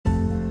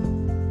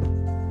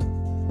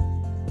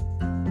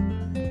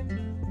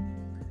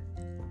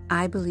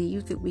I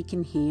believe that we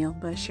can heal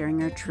by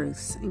sharing our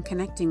truths and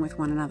connecting with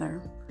one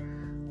another.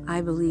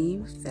 I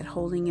believe that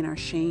holding in our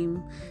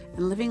shame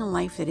and living a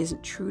life that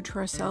isn't true to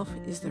ourselves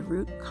is the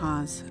root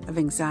cause of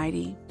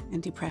anxiety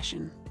and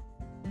depression.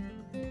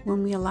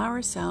 When we allow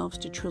ourselves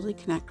to truly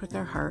connect with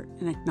our heart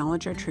and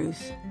acknowledge our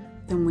truth,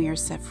 then we are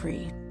set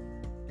free.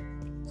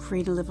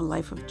 Free to live a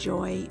life of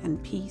joy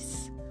and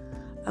peace,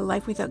 a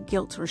life without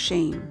guilt or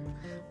shame.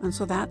 And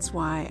so that's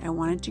why I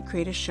wanted to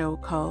create a show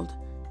called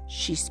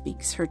She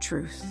Speaks Her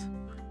Truth.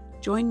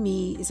 Join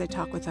me as I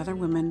talk with other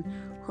women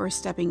who are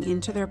stepping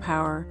into their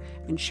power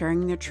and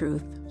sharing their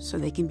truth so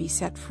they can be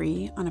set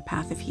free on a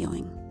path of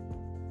healing.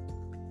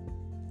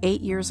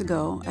 8 years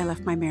ago, I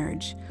left my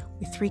marriage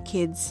with 3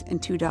 kids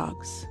and 2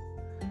 dogs.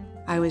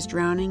 I was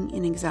drowning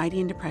in anxiety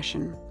and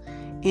depression,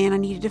 and I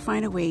needed to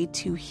find a way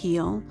to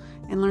heal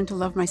and learn to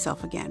love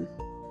myself again.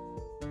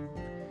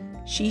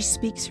 She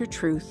Speaks Her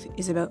Truth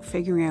is about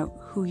figuring out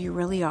who you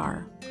really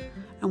are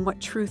and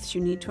what truths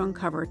you need to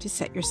uncover to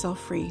set yourself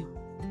free.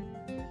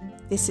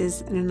 This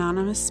is an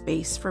anonymous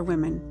space for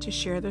women to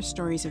share their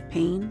stories of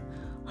pain,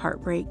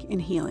 heartbreak,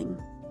 and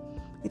healing.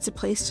 It's a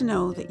place to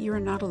know that you are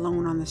not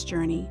alone on this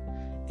journey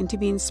and to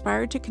be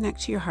inspired to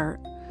connect to your heart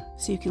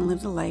so you can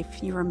live the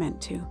life you are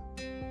meant to.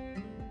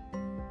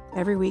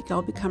 Every week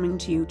I'll be coming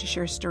to you to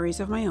share stories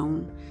of my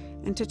own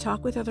and to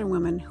talk with other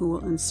women who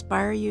will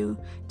inspire you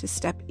to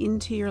step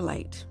into your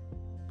light.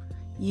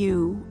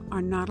 You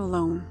are not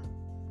alone.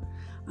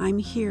 I'm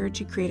here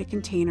to create a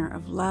container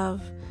of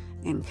love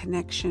and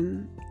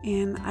connection,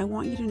 and I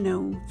want you to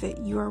know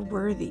that you are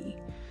worthy,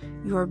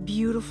 you are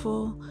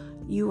beautiful,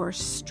 you are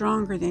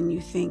stronger than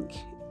you think,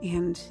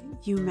 and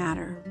you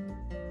matter.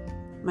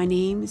 My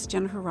name is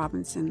Jennifer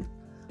Robinson.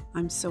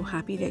 I'm so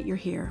happy that you're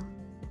here.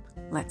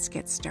 Let's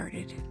get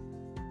started.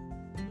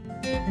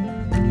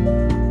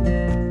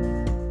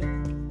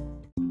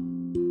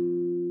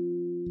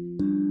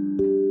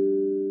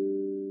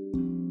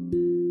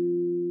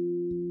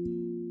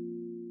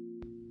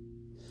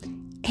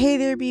 Hey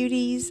there,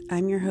 beauties.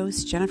 I'm your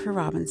host, Jennifer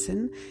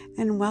Robinson,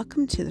 and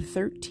welcome to the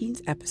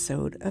 13th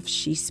episode of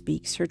She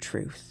Speaks Her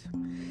Truth.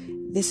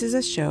 This is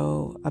a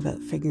show about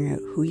figuring out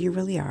who you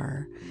really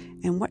are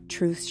and what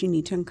truths you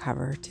need to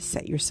uncover to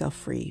set yourself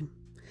free.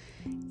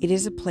 It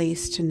is a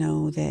place to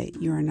know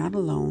that you are not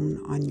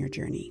alone on your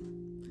journey.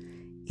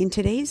 In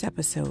today's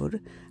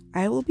episode,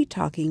 I will be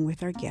talking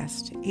with our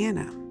guest,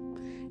 Anna.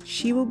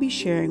 She will be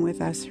sharing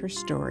with us her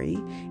story,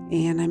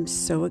 and I'm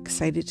so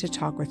excited to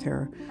talk with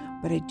her.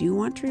 But I do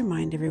want to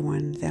remind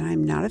everyone that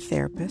I'm not a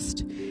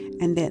therapist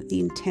and that the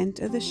intent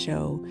of the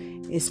show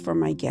is for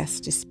my guests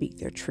to speak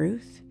their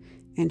truth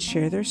and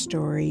share their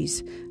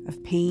stories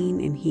of pain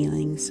and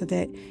healing so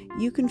that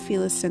you can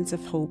feel a sense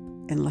of hope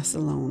and less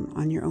alone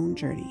on your own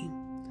journey.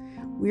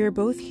 We are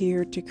both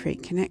here to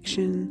create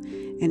connection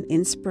and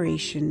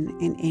inspiration,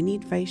 and any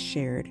advice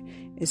shared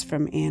is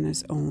from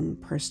Anna's own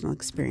personal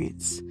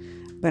experience.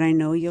 But I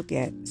know you'll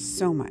get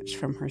so much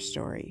from her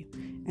story.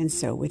 And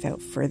so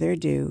without further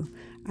ado,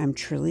 I'm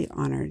truly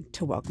honored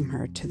to welcome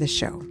her to the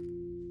show.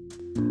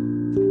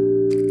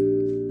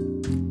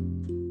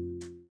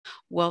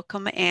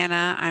 Welcome,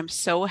 Anna. I'm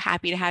so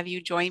happy to have you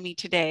join me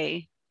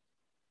today.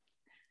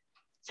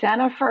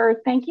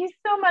 Jennifer, thank you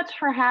so much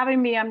for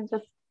having me. I'm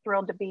just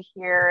thrilled to be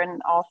here.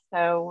 And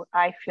also,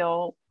 I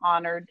feel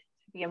honored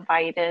to be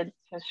invited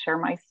to share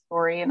my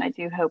story. And I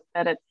do hope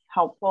that it's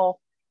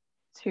helpful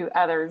to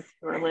others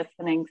who are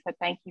listening. So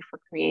thank you for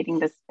creating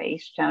this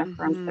space,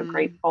 Jennifer. I'm so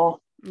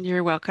grateful.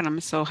 You're welcome.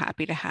 I'm so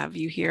happy to have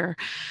you here.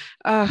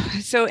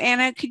 So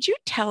Anna, could you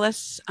tell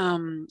us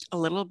a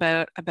little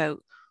bit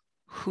about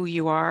who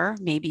you are,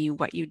 maybe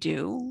what you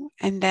do?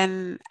 And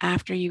then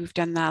after you've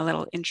done that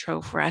little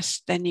intro for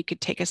us, then you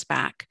could take us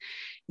back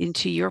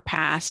into your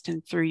past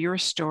and through your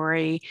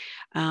story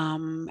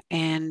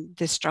and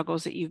the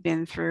struggles that you've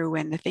been through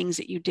and the things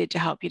that you did to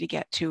help you to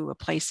get to a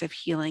place of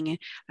healing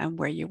and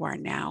where you are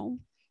now.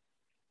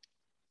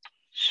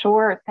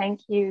 Sure.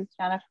 Thank you,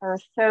 Jennifer.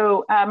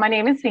 So my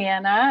name is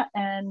Anna,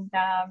 and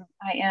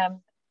I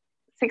am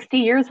 60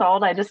 years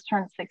old. I just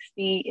turned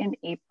 60 in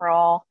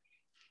April.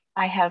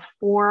 I have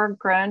 4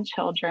 grown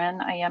children.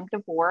 I am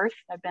divorced.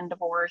 I've been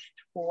divorced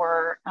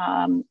for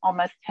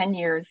almost 10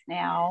 years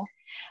now.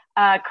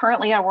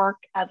 Currently, I work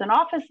as an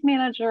office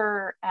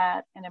manager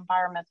at an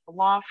environmental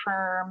law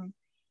firm,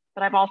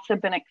 but I've also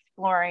been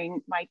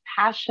exploring my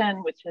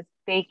passion, which is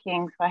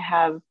baking. So I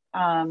have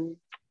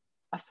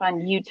a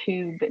fun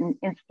YouTube and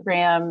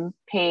Instagram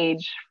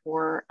page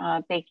for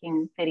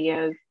baking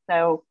videos.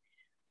 So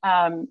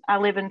I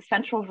live in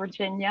Central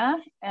Virginia,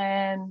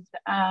 and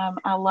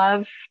I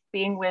love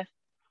being with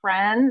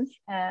friends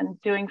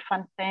and doing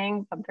fun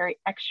things. I'm very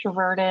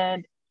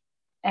extroverted.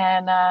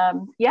 And I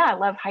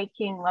love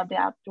hiking, love the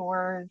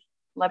outdoors,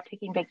 love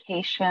taking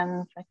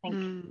vacations. I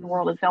think the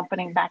world is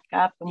opening back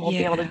up and we'll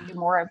be able to do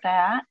more of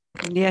that.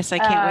 Yes, I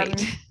can't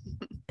wait.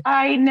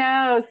 I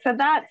know. So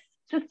that's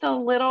just a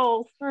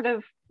little sort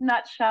of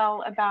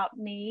nutshell about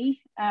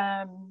me.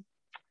 And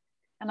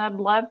I'd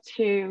love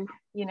to,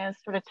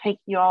 sort of take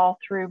you all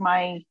through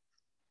my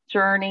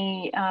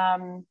journey.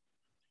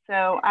 So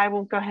So I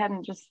will go ahead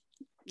and just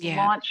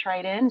launch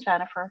right in,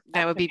 Jennifer.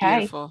 That would be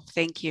beautiful.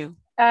 Thank you.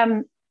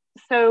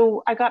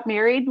 So I got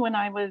married when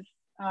I was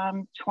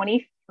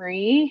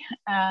 23,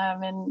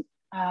 and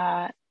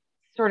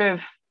sort of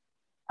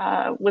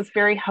was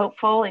very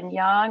hopeful and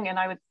young, and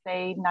I would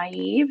say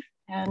naive,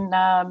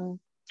 and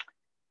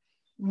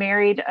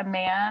married a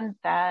man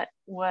that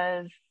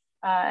was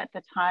at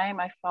the time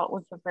I felt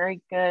was a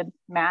very good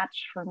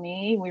match for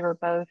me. We were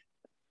both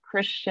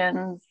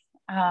Christians.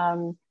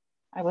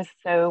 I was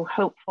so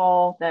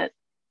hopeful that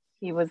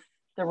he was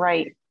the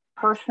right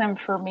person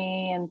for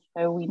me, and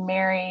so we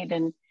married.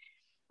 And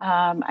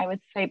I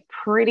would say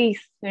pretty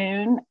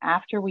soon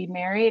after we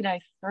married, I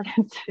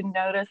started to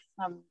notice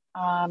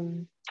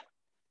some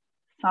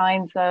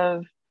signs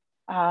of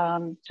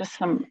just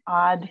some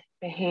odd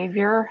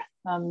behavior,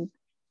 some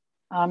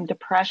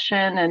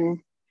depression,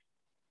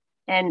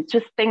 and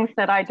just things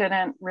that I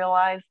didn't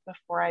realize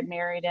before I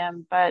married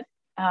him. But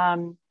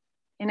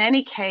in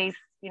any case,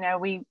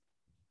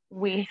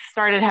 we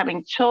started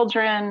having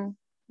children.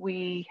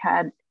 We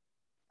had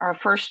our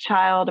first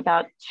child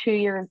about 2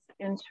 years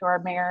into our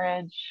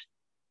marriage,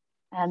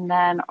 and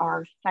then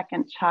our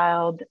second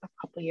child a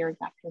couple of years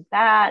after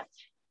that.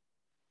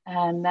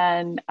 And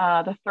then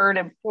the third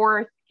and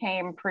fourth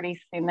came pretty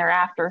soon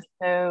thereafter.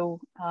 So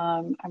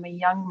I'm a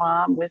young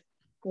mom with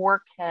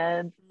 4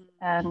 kids,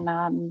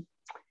 and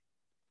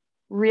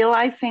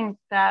realizing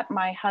that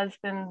my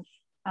husband's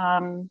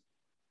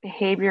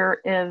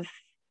behavior is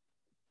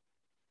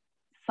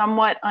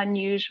somewhat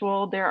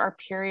unusual. There are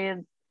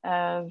periods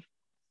of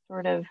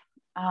sort of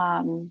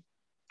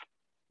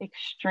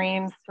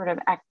extreme sort of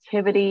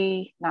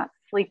activity, not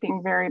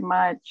sleeping very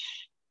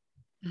much,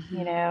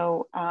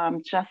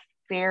 just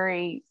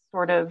very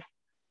sort of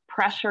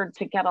pressured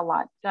to get a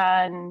lot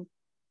done,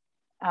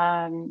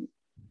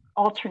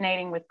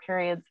 alternating with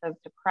periods of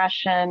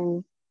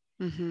depression.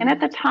 And at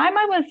the time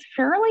I was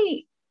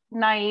fairly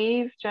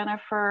naive,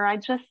 Jennifer. I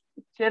just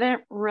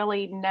didn't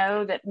really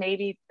know that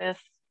maybe this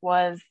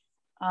was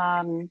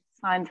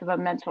signs of a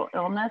mental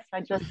illness.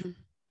 I just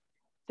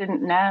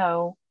didn't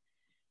know.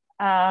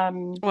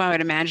 Well, I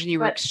would imagine you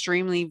were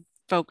extremely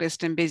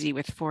focused and busy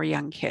with 4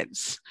 young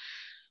kids.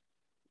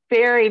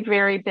 Very,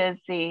 very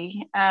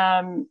busy,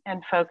 and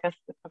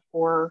focused with the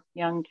 4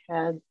 young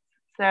kids.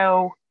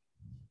 So,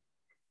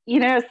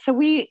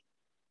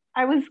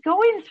 I was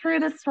going through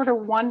this sort of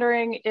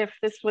wondering if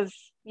this was,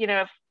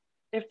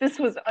 if this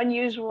was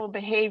unusual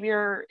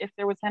behavior, if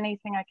there was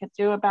anything I could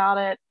do about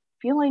it,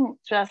 feeling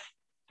just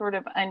sort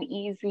of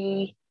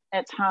uneasy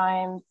at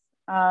times.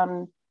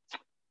 And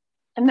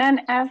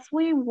then as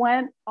we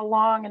went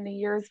along and the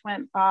years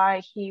went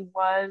by, he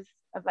was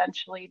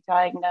eventually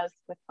diagnosed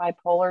with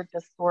bipolar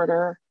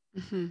disorder.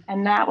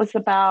 And that was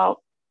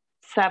about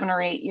 7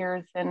 or 8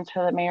 years into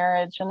the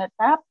marriage. And at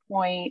that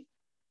point,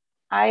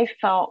 I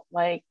felt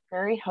like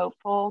very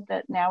hopeful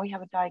that now we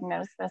have a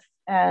diagnosis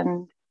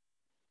and,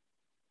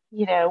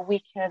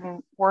 we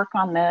can work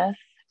on this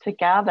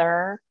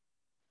together,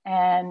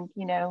 and,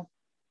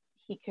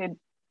 he could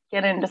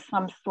get into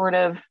some sort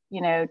of,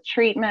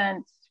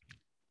 treatment.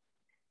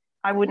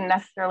 I wouldn't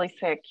necessarily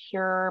say a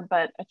cure,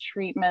 but a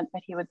treatment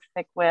that he would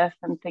stick with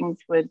and things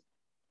would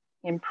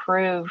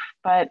improve.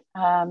 But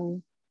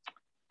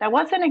that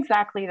wasn't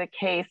exactly the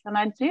case. And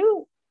I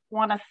do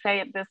want to say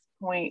at this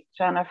point,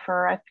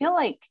 Jennifer, I feel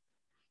like,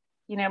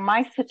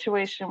 my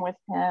situation with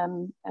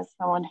him as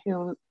someone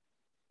who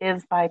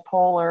is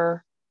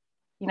bipolar,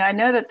 I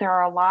know that there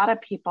are a lot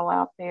of people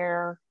out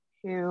there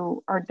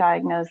who are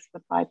diagnosed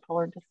with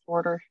bipolar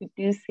disorder who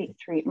do seek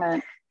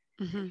treatment,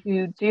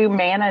 who do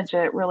manage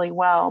it really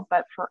well.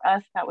 But for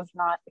us, that was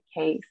not the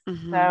case.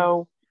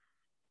 So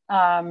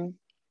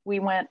we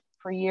went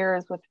for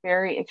years with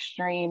very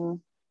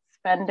extreme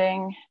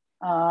spending,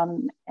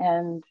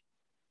 and,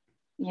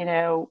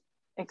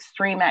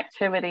 extreme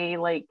activity,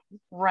 like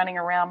running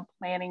around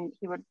planning.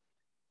 He would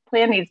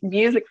plan these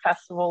music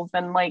festivals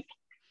and like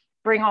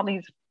bring all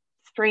these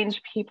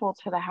strange people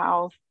to the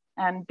house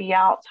and be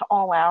out to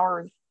all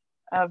hours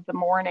of the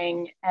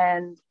morning,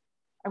 and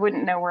I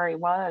wouldn't know where he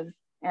was.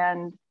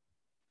 And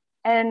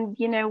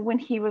when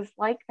he was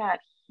like that,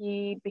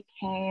 he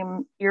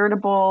became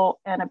irritable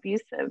and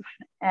abusive,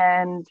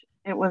 and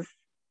it was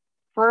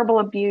verbal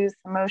abuse,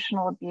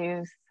 emotional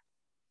abuse,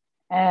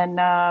 and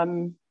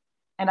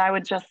I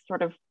would just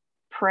sort of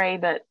pray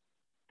that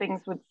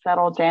things would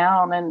settle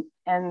down,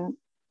 and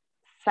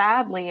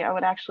sadly, I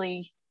would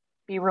actually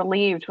be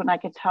relieved when I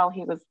could tell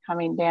he was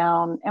coming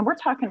down. And we're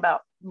talking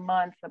about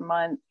months and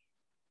months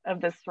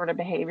of this sort of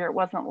behavior. It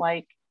wasn't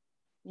like,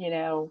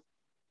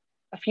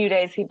 a few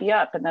days he'd be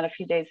up and then a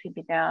few days he'd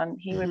be down.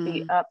 He would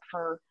be up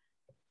for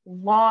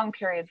long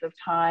periods of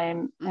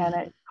time, and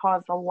it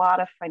caused a lot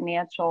of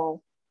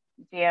financial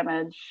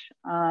damage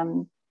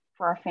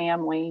for our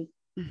family.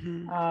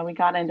 We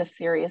got into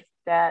serious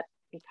debt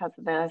because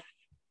of this.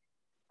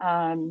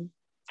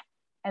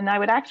 And I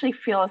would actually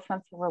feel a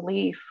sense of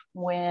relief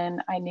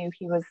when I knew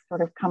he was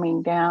sort of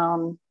coming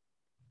down,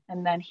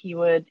 and then he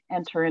would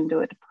enter into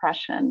a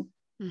depression.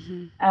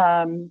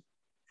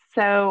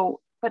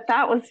 So but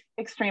that was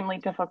extremely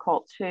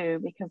difficult too,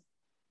 because,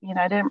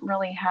 I didn't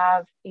really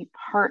have a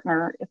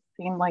partner. It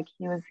seemed like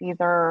he was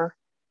either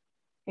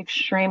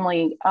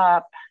extremely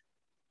up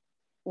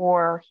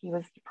or he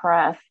was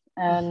depressed.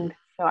 Mm-hmm. And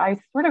so I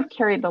sort of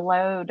carried the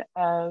load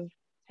of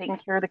taking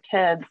care of the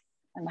kids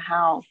and the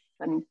house.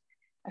 And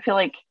I feel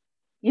like,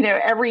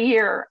 every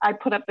year I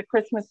put up the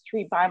Christmas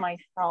tree by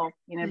myself,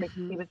 because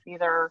Mm-hmm. he was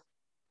either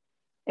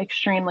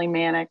extremely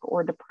manic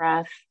or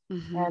depressed.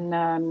 Mm-hmm.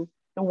 And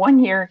the one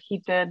year he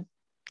did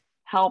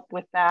help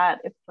with that.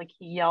 It's like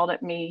he yelled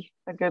at me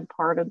a good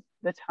part of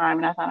the time.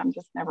 And I thought, I'm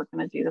just never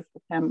going to do this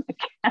with him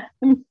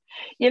again,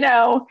 you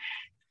know?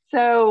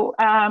 So,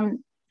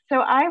 so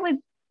I would,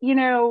 you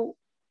know,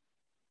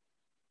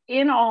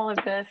 in all of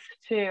this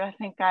too, I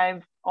think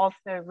I've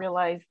also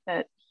realized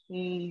that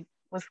he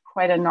was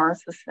quite a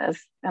narcissist.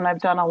 And I've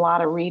done a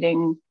lot of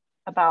reading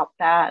about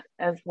that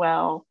as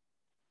well.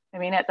 I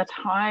mean, at the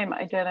time,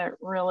 I didn't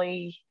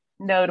really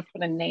know to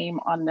put a name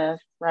on this,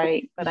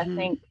 right? But I Mm-hmm.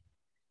 think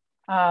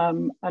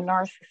a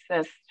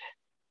narcissist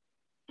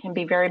can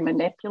be very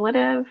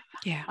manipulative,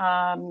 Yeah.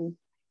 um,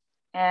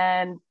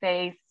 and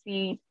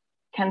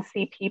can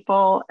see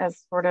people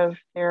as sort of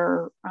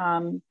their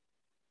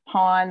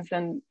pawns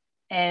and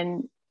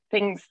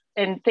things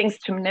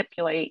to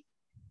manipulate.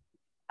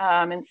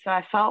 And so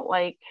I felt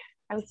like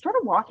I was sort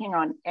of walking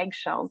on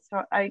eggshells.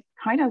 So I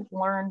kind of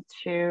learned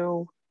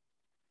to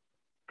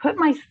put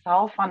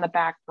myself on the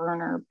back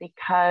burner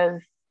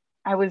because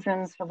I was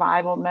in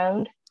survival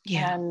mode.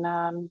 Yeah.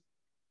 And,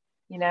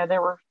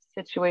 there were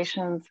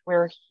situations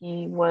where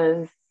he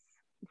was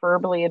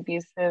verbally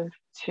abusive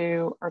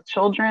to our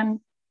children.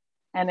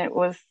 And it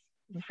was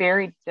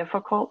very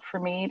difficult for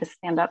me to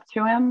stand up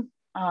to him.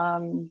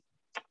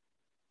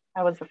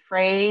 I was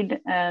afraid.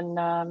 And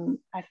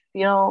I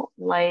feel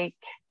like,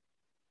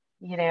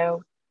 you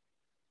know,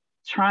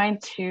 trying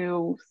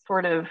to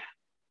sort of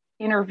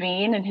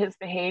intervene in his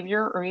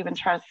behavior or even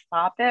try to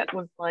stop it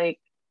was like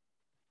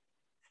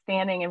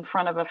standing in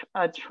front of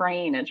a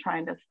train and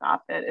trying to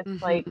stop it.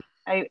 It's like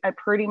Mm-hmm. I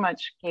pretty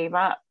much gave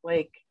up,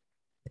 like,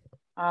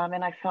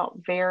 and I felt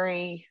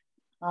very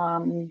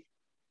um,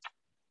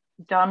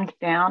 dumbed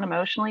down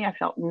emotionally. I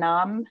felt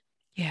numb.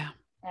 Yeah.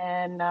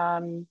 And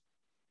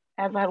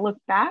as I look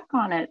back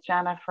on it,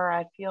 Jennifer,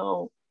 I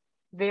feel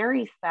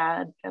very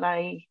sad that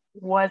I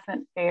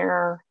wasn't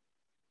there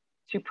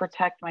to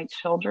protect my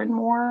children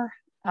more.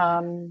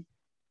 Mm-hmm.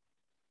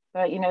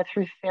 But,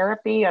 through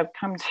therapy, I've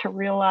come to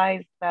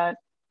realize that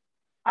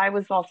I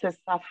was also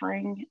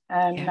suffering,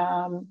 and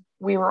Yeah.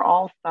 we were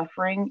all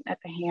suffering at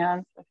the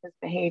hands of his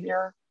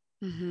behavior.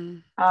 Mm-hmm.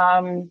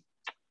 Um,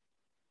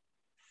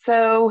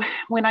 so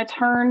when I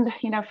turned,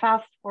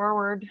 fast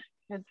forward,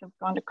 kids have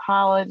gone to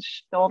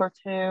college, the older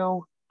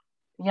two,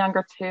 the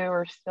younger two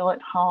are still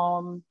at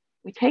home.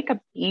 We take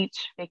a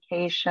beach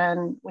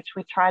vacation, which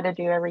we try to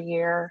do every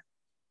year.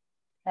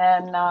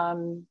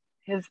 And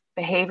his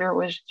behavior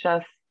was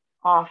just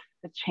off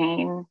the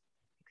chain,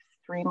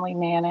 extremely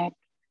manic.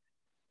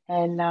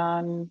 And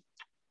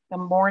the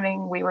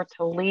morning we were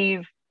to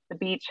leave the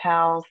beach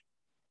house,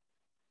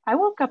 I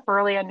woke up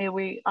early.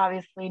 We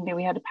obviously knew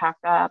we had to pack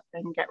up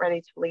and get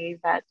ready to leave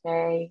that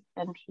day.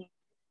 And he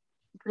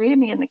greeted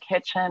me in the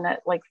kitchen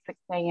at like 6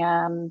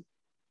 a.m.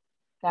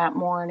 that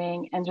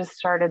morning and just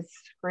started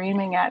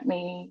screaming at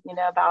me,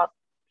 about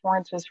 4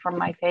 inches from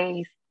my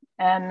face.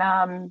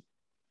 And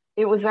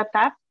it was at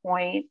that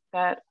point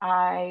that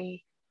I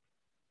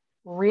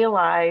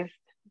realized,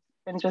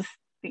 and just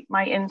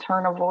my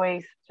internal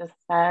voice just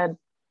said,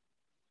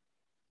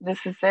 this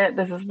is it.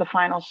 This is the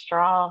final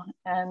straw.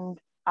 And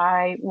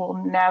I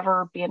will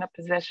never be in a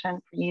position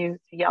for you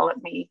to yell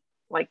at me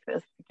like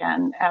this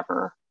again,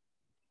 ever.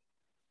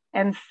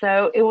 And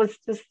so it was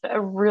just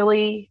a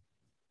really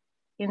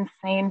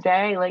insane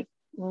day. Like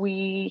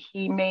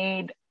he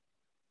made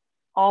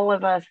all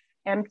of us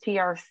empty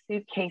our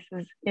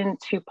suitcases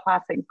into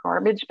plastic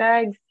garbage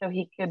bags so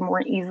he could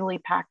more easily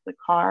pack the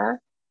car.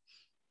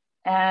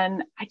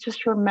 And I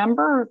just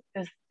remember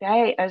this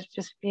day as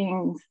just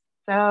being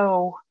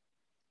so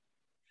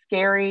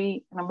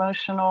scary and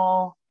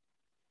emotional.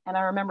 And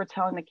I remember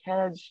telling the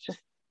kids, just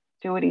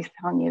do what he's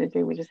telling you to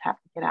do. We just have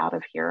to get out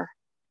of here.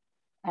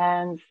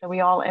 And so we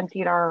all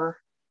emptied our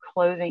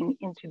clothing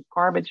into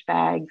garbage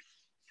bags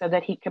so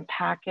that he could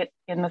pack it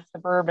in the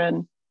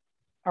Suburban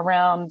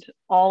around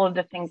all of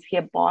the things he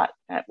had bought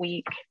that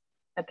week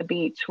at the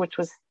beach, which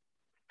was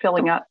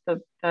filling up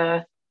the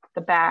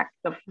back,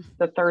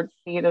 the third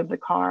seat of the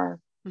car.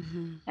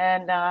 Mm-hmm.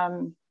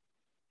 And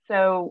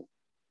so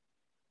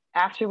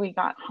after we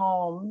got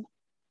home,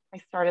 I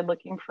started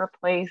looking for a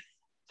place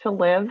to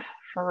live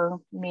for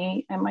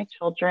me and my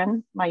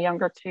children, my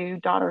younger two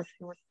daughters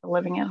who were still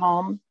living at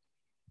home.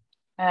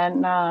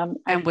 And I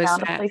And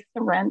found a place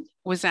to rent.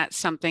 was that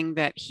something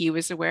that he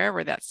was aware of,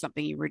 or that's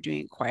something you were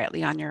doing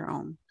quietly on your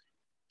own?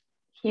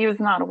 He was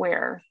not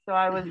aware. So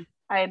Mm-hmm.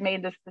 I had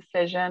made this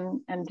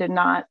decision and did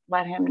not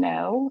let him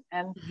know.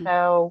 And Mm-hmm.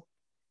 so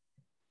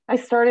I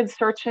started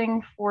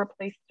searching for a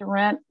place to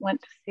rent,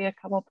 went to see a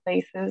couple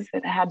places.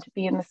 It had to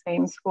be in the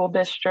same school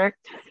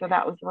district, so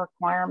that was a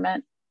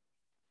requirement.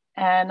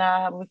 And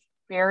I was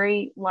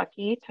very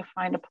lucky to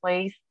find a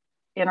place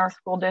in our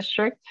school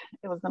district.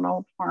 It was an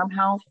old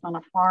farmhouse on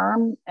a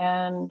farm,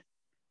 and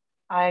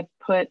I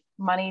put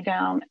money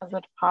down as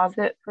a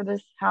deposit for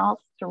this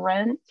house to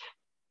rent.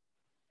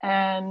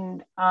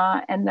 And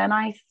then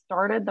I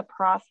started the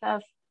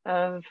process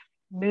of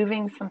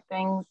moving some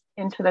things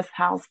into this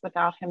house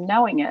without him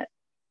knowing it.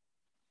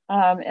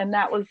 And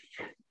that was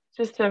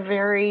just a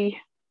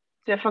very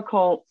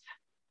difficult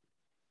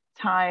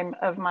time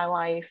of my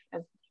life,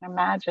 as you can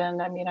imagine.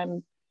 I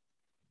mean,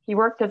 he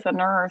worked as a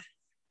nurse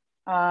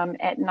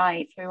at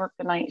night, so he worked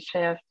the night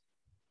shift.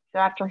 So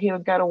after he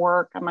would go to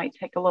work, I might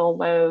take a little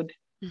load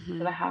to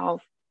the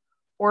house,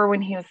 or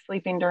when he was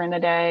sleeping during the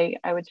day,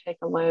 I would take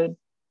a load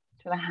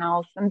to the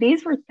house. And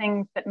these were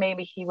things that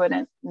maybe he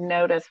wouldn't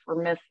notice were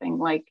missing,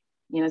 like,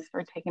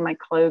 start taking my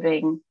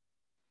clothing.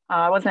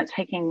 I wasn't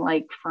taking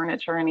like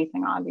furniture or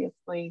anything,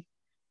 obviously,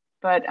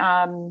 but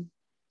a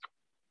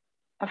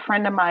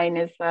friend of mine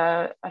is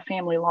a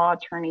family law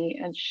attorney,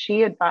 and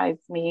she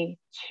advised me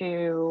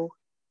to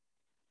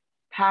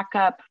pack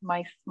up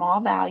my small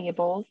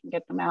valuables and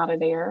get them out of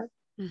there,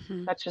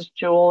 such as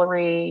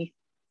jewelry,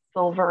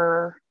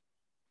 silver.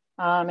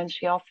 And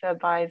she also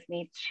advised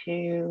me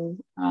to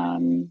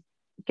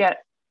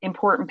get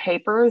important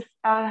papers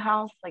out of the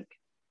house, like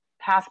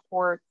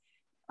passports,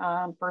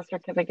 birth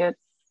certificates,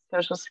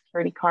 social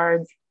security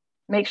cards,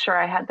 make sure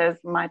I had those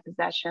in my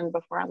possession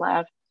before I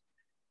left.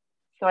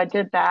 So I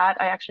did that.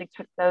 I actually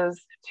took those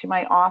to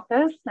my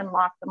office and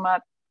locked them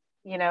up,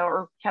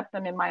 or kept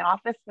them in my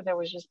office. So there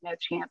was just no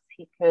chance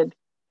he could,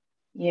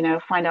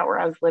 find out where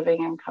I was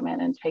living and come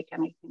in and take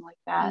anything like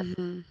that.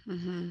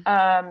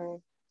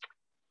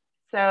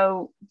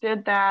 So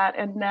did that.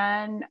 And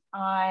then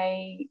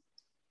I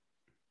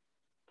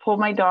pulled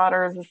my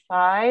daughters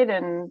aside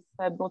and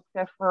said, let's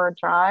go for a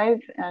drive.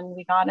 And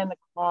we got in the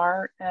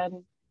car,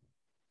 and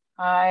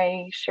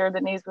I shared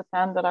the news with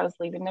them that I was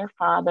leaving their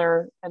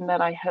father and that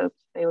I hoped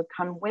they would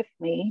come with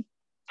me.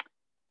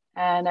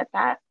 And at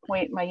that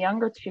point, my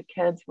younger two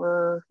kids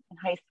were in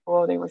high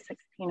school. They were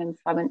 16 and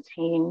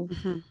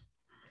 17.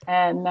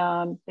 And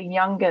the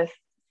youngest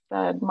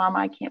said, Mama,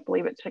 I can't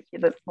believe it took you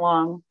this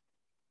long.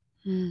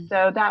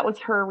 So that was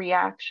her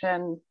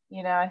reaction.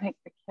 I think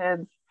the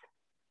kids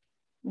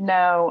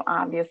know,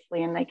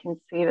 obviously, and they can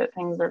see that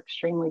things are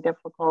extremely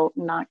difficult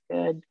and not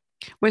good.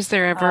 Was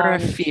there ever a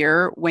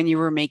fear when you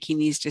were making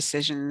these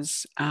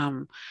decisions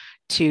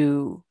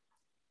to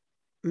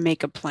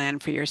make a plan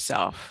for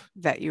yourself,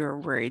 that you were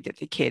worried that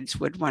the kids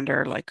would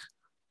wonder, like,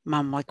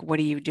 Mom, like, what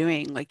are you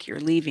doing? Like, you're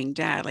leaving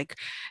Dad. Like,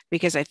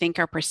 because I think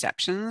our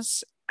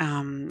perceptions,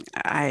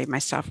 I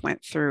myself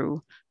went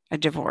through a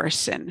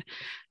divorce, and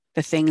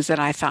the things that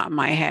I thought in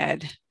my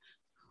head,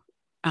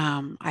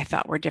 I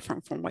thought were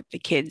different from what the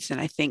kids. And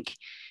I think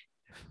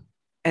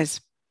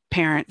as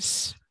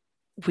parents,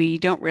 we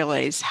don't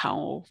realize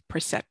how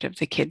perceptive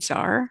the kids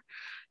are,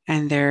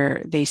 and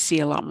they see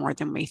a lot more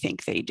than we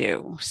think they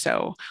do.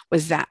 So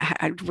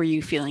were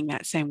you feeling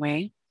that same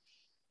way?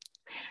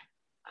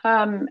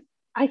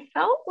 I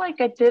felt like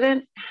I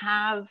didn't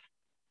have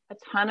a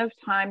ton of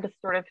time to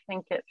sort of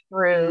think it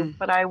through,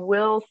 but I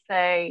will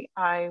say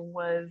I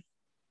was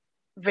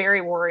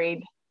very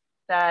worried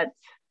that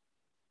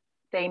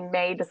they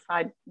may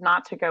decide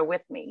not to go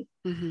with me,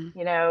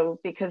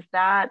 because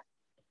that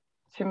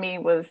to me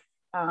was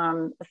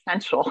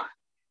essential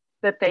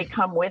that they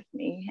come with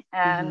me.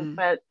 And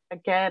but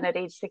again, at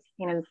age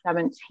 16 and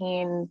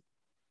 17,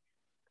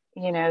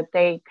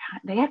 they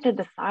have to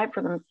decide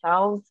for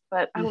themselves.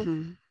 But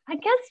I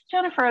guess,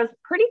 Jennifer, I was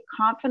pretty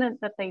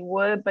confident that they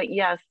would. But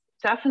yes,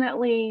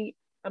 definitely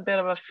a bit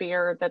of a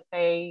fear that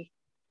they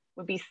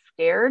would be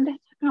scared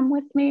to come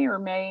with me, or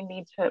may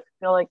need to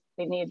feel like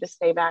they need to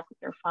stay back with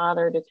their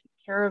father to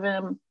take care of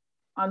him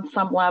on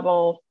some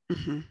level.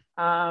 So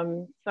I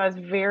was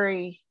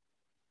very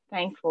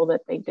thankful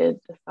that they did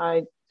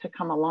decide to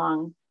come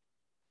along.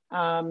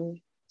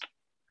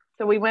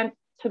 So we went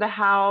to the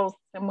house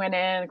and went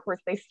in. Of course,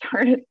 they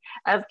started,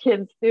 as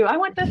kids do, I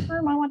want this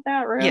room, I want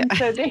that room. Yeah.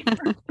 So they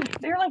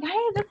were like,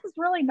 hey, this is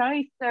really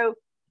nice. So,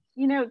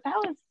 that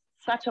was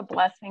such a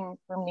blessing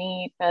for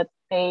me that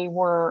they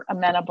were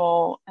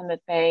amenable and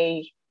that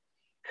they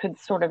could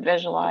sort of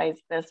visualize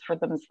this for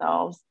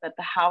themselves, that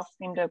the house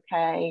seemed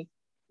okay.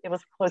 It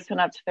was close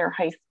enough to their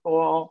high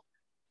school,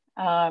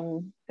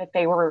 that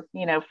they were,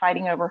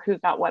 fighting over who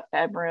got what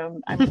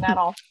bedroom. I mean, that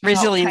all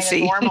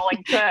resiliency, kind of normal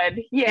and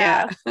good.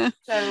 Yeah.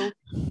 So,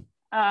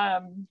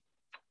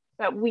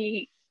 but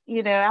we,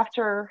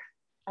 after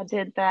I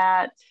did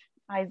that,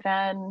 I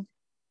then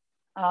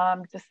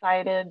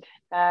decided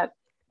that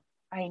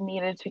I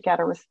needed to get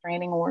a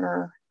restraining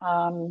order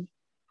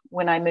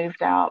when I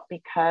moved out,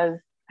 because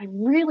I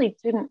really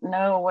didn't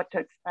know what to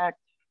expect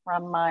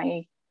from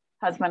my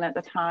husband at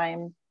the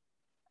time.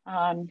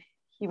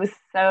 He was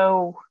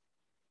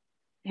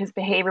his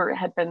behavior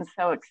had been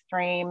so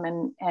extreme,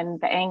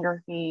 and the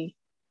anger he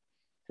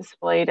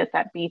displayed at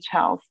that beach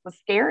house was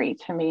scary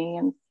to me.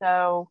 And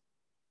so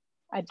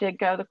I did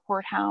go to the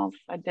courthouse.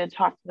 I did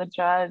talk to the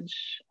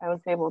judge. I was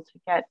able to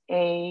get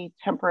a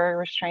temporary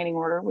restraining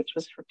order, which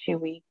was for 2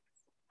 weeks.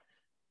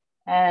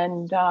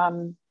 And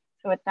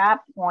so at that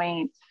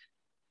point,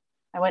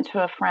 I went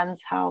to a friend's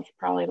house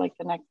probably like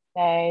the next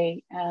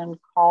day and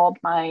called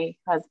my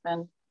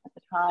husband at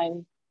the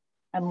time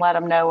and let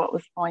him know what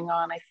was going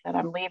on. I said,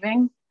 I'm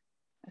leaving.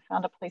 I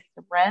found a place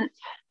to rent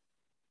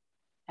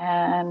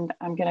and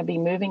I'm going to be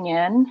moving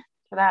in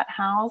to that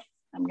house.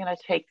 I'm going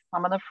to take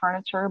some of the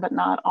furniture, but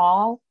not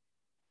all.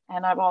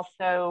 And I've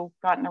also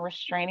gotten a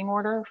restraining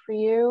order for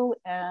you,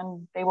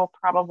 and they will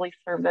probably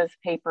serve those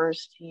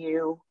papers to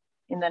you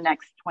in the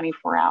next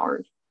 24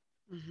 hours.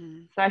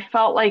 Mm-hmm. So I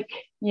felt like,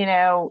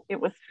 it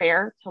was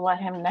fair to let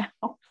him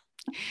know,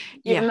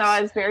 even though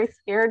I was very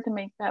scared to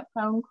make that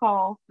phone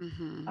call.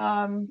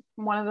 Mm-hmm.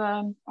 One of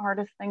the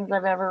hardest things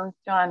I've ever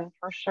done,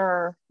 for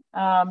sure.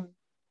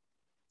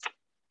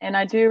 And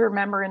I do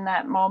remember in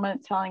that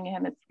moment telling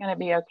him it's going to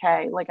be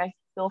okay. Like I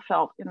still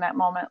felt in that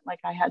moment like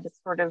I had to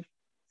sort of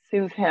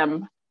soothe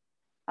him,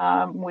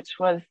 which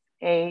was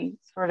a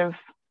sort of,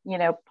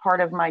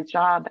 part of my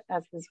job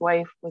as his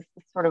wife was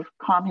to sort of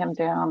calm him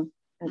down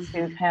and mm-hmm.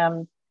 soothe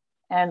him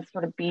and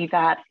sort of be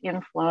that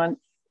influence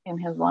in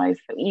his life.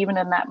 So even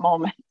in that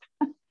moment,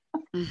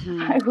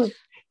 mm-hmm. I was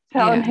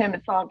telling him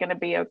it's all going to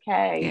be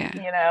okay.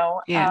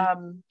 Yeah.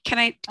 Can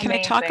I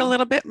talk a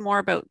little bit more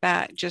about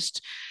that?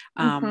 Just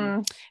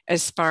mm-hmm.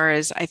 as far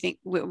as I think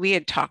we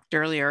had talked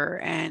earlier,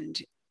 and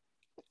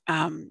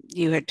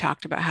you had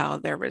talked about how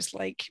there was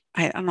like,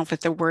 I don't know if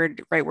it's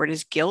right word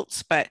is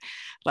guilt, but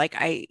like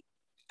I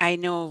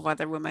know of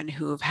other women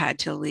who have had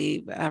to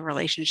leave a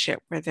relationship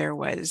where there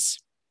was,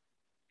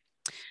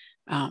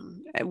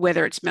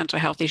 whether it's mental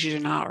health issues or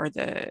not, or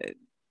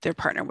their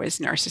partner was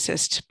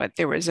narcissist, but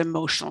there was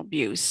emotional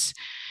abuse.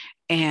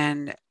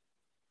 And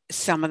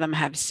some of them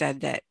have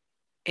said that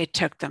it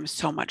took them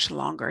so much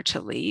longer to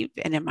leave.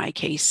 And in my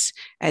case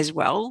as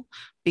well,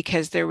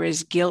 because there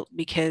was guilt,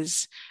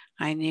 because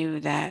I knew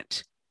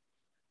that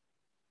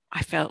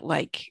I felt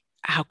like,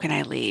 how can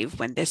I leave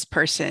when this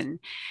person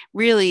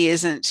really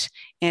isn't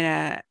in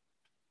a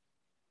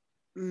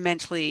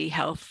mentally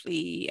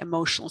healthy,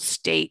 emotional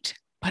state,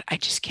 but I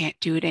just can't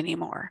do it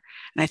anymore.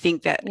 And I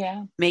think that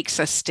makes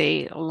us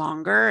stay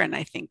longer. And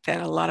I think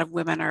that a lot of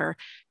women are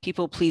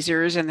people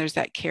pleasers, and there's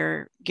that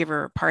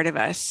caregiver part of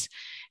us.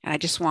 And I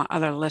just want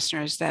other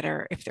listeners that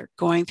are, if they're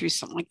going through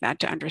something like that,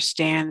 to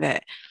understand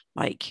that,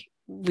 like,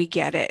 we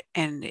get it,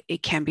 and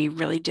it can be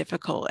really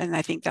difficult. And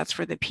I think that's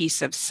where the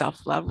piece of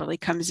self-love really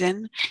comes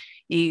in.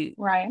 You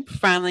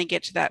finally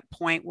get to that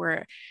point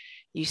where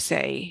you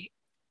say,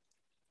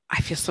 I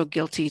feel so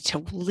guilty to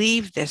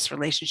leave this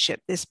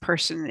relationship. This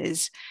person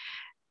is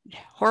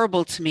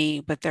horrible to me,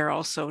 but they're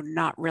also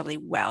not really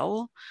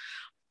well.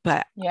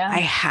 But I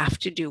have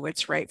to do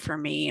what's right for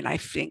me. And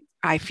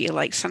I feel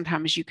like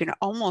sometimes you can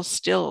almost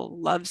still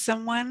love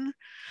someone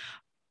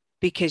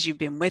because you've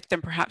been with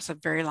them perhaps a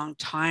very long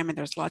time and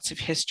there's lots of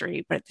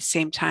history, but at the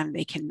same time,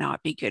 they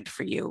cannot be good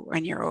for you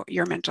and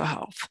your mental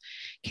health.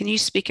 Can you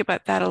speak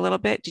about that a little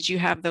bit? Did you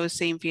have those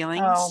same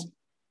feelings?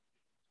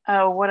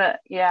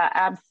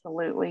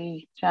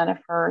 Absolutely,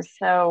 Jennifer.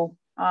 So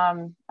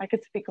I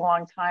could speak a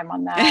long time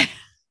on that.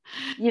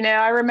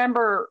 I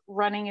remember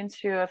running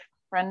into a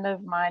friend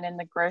of mine in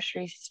the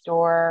grocery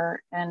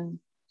store, and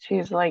she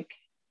was like,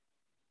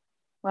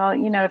 well,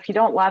 if you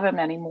don't love him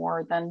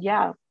anymore, then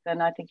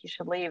I think you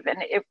should leave.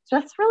 And it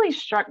just really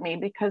struck me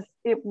because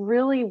it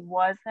really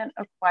wasn't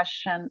a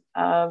question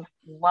of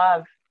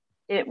love.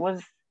 It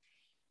was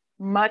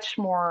much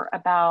more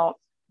about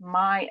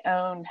my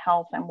own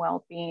health and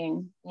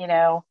well-being.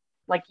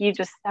 Like you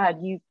just said,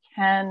 you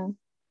can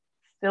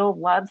still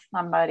love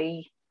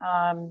somebody,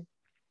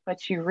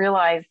 but you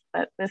realize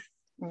that this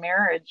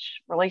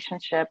marriage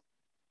relationship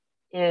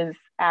is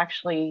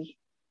actually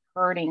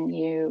hurting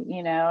you,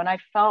 and I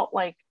felt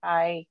like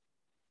I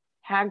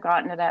had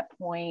gotten to that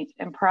point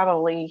and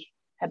probably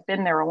had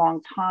been there a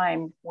long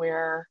time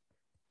where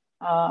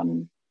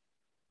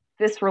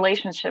this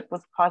relationship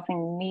was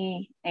causing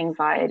me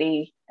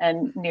anxiety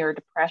and near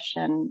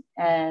depression.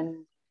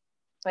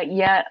 But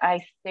yet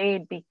I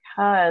stayed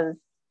because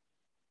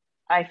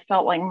I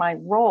felt like my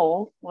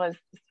role was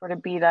to sort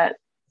of be that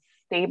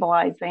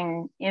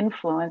stabilizing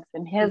influence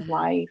in his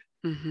life.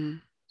 Mm-hmm.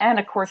 And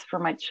of course, for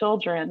my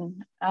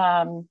children.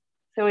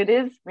 So it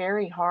is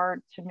very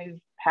hard to move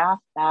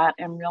past that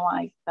and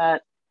realize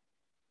that,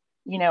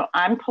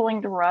 I'm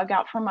pulling the rug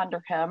out from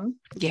under him.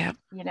 Yeah.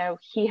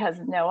 He has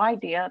no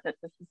idea that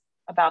this is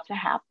about to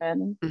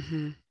happen.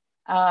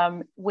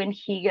 Mm-hmm. When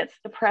he gets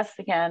depressed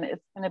again,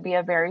 it's going to be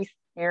a very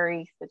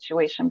scary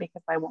situation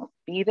because I won't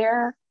be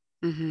there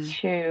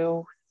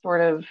to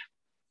sort of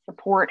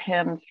support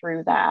him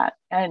through that.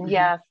 And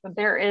yes,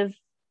 there is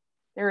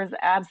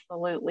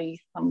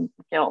absolutely some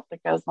guilt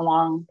that goes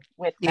along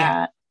with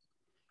that.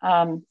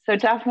 So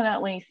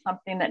definitely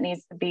something that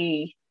needs to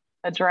be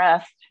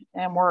addressed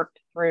and worked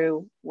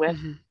through with,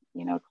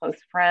 close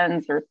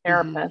friends or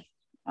therapists.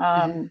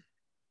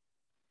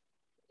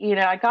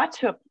 I got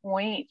to a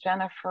point,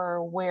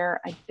 Jennifer,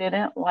 where I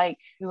didn't like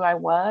who I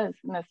was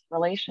in this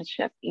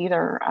relationship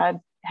either. I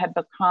had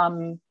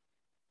become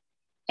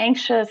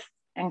anxious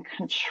and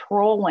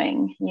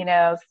controlling,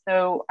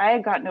 so I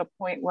had gotten to a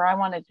point where I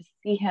wanted to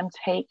see him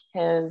take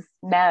his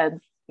meds.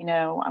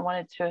 I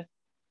wanted to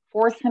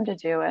force him to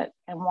do it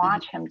and Mhm.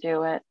 watch him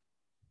do it.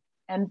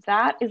 And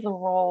that is a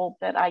role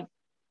that I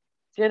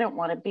didn't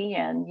want to be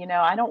in.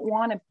 I don't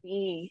want to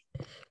be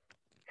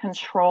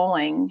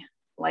controlling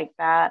like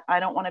that. I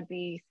don't want to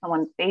be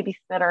someone's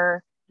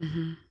babysitter.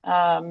 Mhm.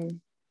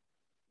 Um,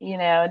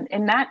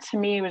 and that to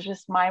me was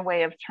just my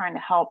way of trying to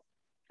help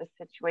the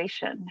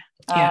situation.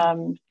 Yeah.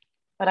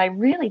 But I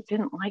really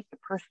didn't like the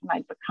person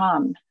I'd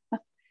become,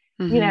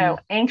 Mhm.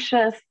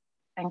 anxious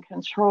and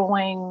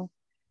controlling.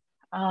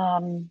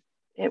 Um,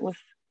 it was,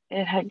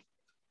 it had,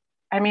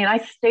 I mean, I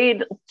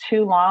stayed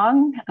too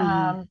long,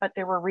 Mhm. but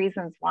there were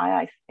reasons why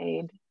I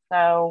stayed.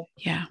 So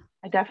Yeah.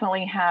 I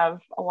definitely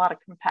have a lot of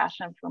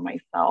compassion for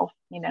myself,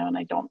 and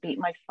I don't beat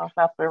myself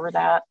up over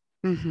that.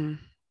 Mhm.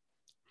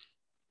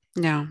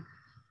 No,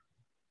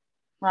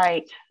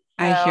 Right.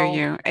 I hear So,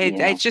 you.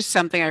 It's just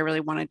something I really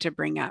wanted to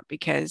bring up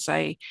because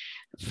I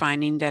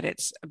finding that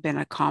it's been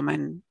a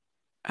common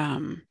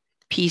um,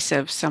 piece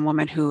of some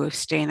women who have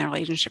stayed in their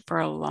relationship for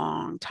a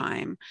long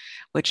time,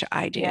 which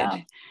I did.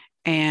 yeah.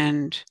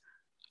 And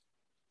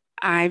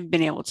I've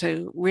been able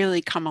to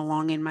really come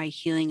along in my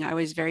healing. I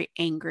was very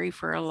angry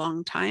for a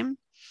long time,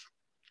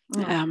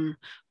 Mm, um,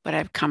 but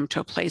I've come to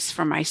a place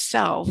for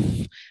myself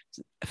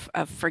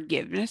of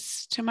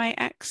forgiveness to my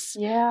ex.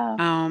 yeah.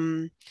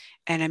 Um,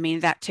 and I mean,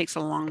 that takes a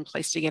long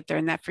place to get there.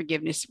 And that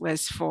forgiveness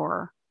was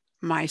for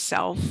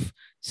myself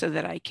so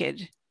that I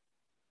could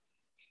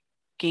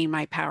gain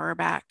my power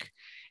back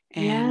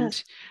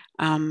Yes.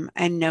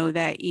 and know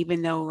that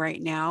even though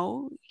right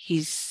now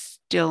he's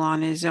still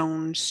on his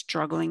own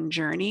struggling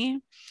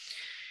journey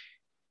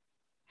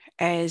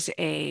as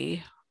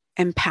a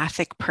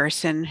empathic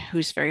person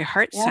who's very Yeah.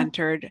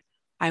 heart-centered,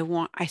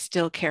 I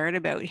still cared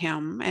about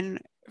him. And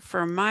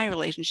for my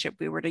relationship,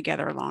 we were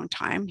together a long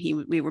time.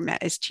 We were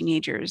met as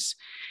teenagers.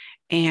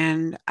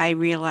 And I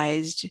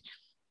realized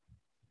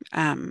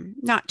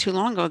not too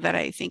long ago that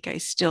I think I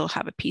still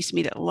have a piece of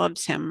me that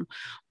loves him,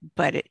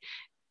 but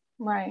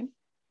Right.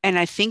 and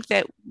I think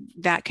that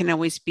that can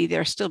always be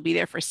there, still be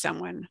there for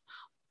someone,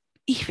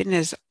 even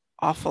as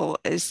awful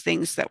as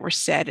things that were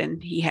said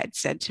and he had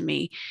said to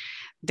me.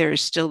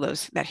 There's still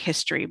that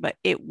history, but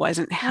it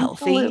wasn't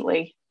healthy.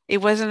 Absolutely.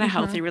 It wasn't a Hmm.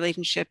 healthy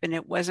relationship, and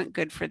it wasn't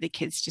good for the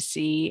kids to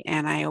see.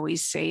 And I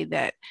always say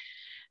that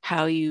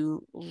how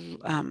you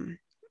um,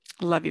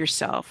 love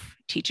yourself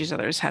teaches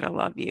others how to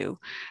love you.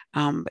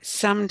 But Right.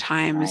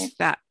 sometimes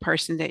that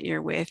person that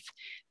you're with,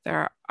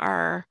 there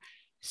are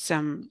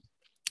some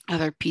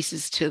other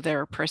pieces to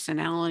their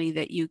personality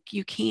that you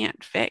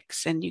can't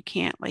fix and you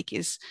can't like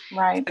is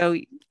Right. so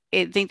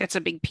I think that's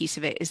a big piece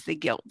of it is the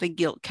guilt. The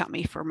guilt kept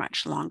me for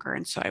much longer.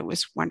 And so I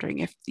was wondering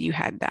if you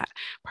had that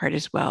part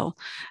as well.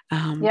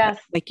 But Yes.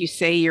 like you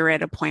say, you're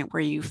at a point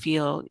where you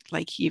feel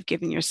like you've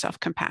given yourself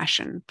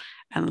compassion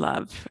and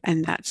love.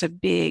 And that's a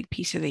big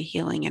piece of the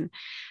healing. And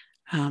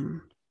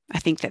um, I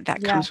think that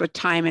that Yeah. comes with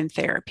time and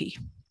therapy,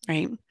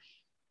 right?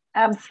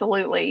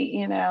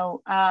 Absolutely.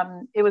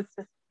 It was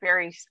just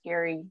very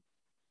scary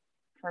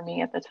for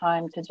me at the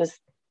time to just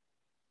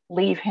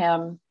leave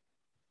him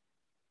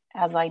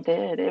as I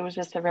did. It was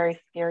just a very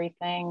scary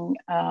thing.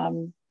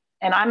 And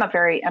I'm a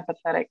very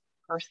empathetic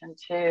person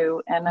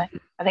too. And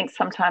I think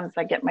sometimes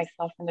I get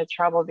myself into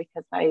trouble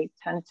because I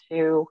tend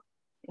to,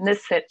 in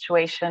this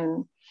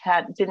situation,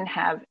 didn't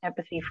have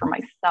empathy for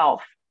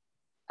myself.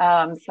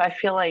 So I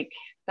feel like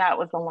that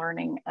was a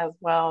learning as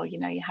well. You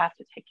have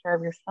to take care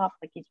of yourself,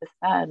 like you just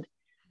said,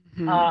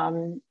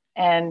 Mm-hmm.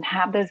 and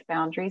have those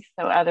boundaries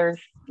so others,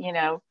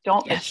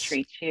 don't Yes.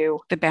 mistreat you.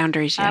 The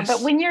boundaries, But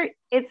yes. when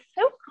it's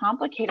so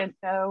complicated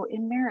though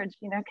in marriage,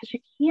 because you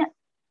can't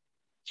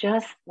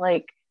just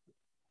like,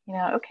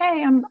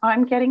 okay,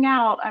 I'm getting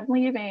out, I'm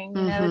leaving.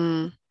 It's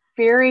Mm-hmm.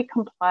 very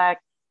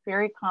complex,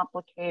 very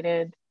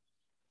complicated.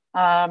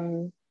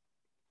 Um,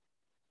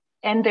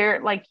 and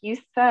they're like you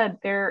said,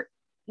 they're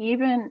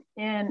even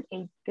in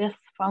a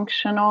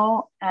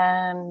dysfunctional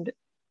and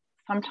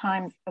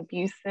sometimes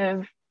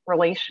abusive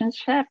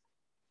relationship,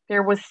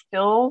 there was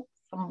still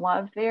some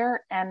love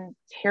there, and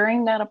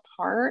tearing that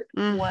apart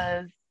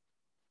was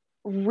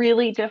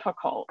really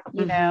difficult.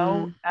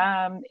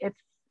 Mm-hmm.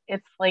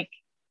 It's like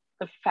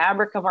the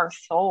fabric of our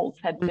souls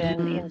had been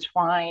Mm-hmm.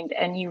 entwined,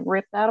 and you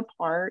rip that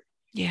apart,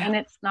 Yeah. and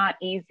it's not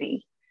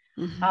easy.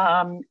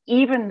 Mm-hmm.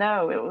 Even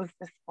though it was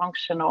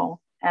dysfunctional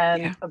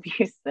and Yeah.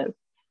 abusive,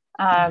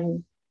 Mm-hmm.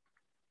 um,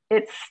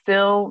 it's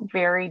still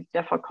very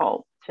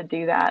difficult to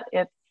do that.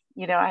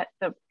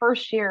 The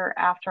first year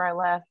after I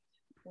left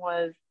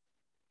was,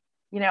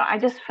 I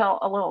just felt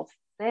a little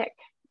sick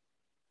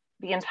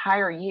the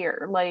entire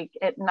year. Like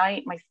at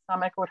night, my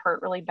stomach would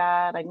hurt really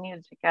bad. I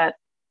needed to get,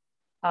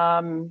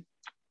 um,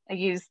 I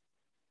used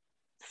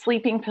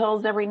sleeping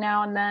pills every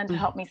now and then to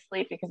help me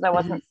sleep because I Mm-hmm.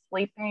 wasn't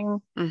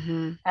sleeping.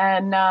 Mm-hmm.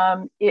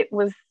 And it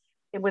was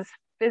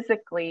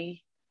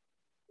physically,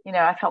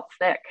 I felt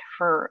sick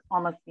for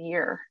almost a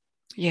year.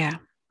 Yeah.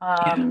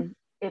 Yeah. Um,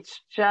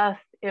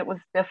 it was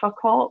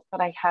difficult,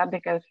 but I had to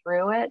go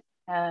through it.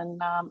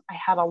 And I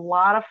had a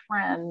lot of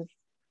friends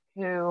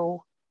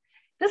who,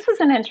 this was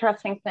an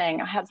interesting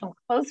thing. I had some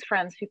close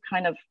friends who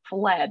kind of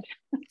fled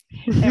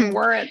and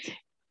weren't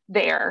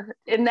there.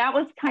 And that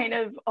was kind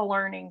of a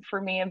learning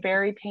for me and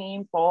very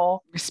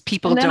painful. Because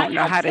people And then I don't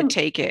know had how to some,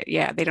 take it.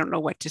 Yeah, they don't know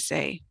what to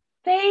say.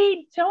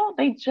 they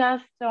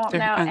just don't They're,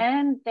 know.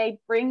 And they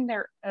bring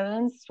their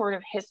own sort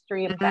of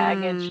history and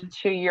baggage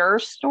mm, to your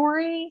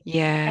story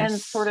and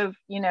sort yes. of,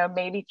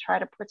 maybe try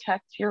to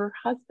protect your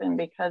husband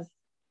because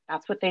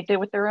that's what they did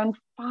with their own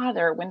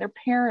father when their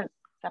parents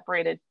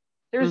separated.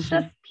 There's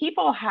just Hmm.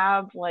 people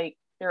have like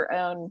their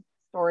own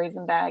stories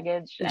and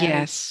baggage. And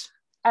Yes.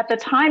 at the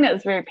time, it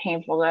was very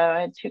painful, though.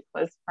 I had two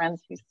close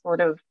friends who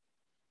sort of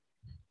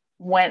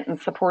went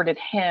and supported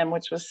him,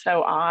 which was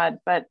so odd.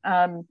 But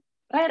I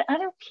had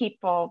other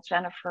people,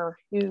 Jennifer,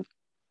 who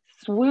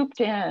swooped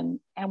in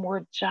and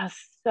were just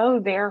so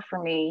there for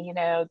me,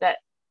 that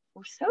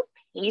were so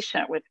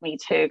patient with me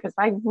too, because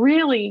I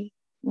really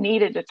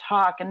needed to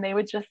talk. And they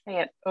would just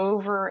say it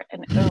over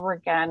and over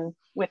again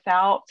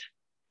without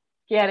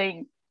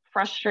getting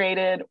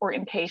frustrated or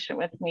impatient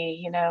with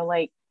me.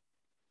 Like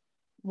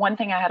one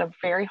thing I had a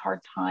very hard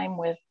time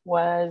with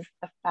was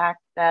the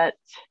fact that,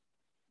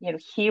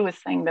 he was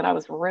saying that I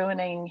was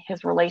ruining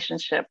his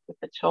relationship with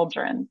the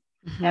children.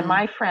 And Hmm.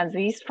 my friends,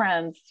 these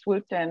friends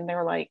swooped in. They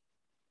were like,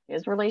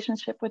 his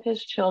relationship with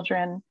his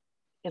children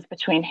is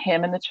between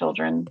him and the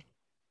children.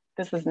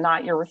 This is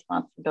not your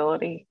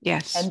responsibility.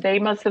 Yes. And they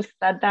must have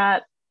said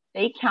that.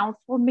 They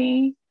counseled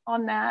me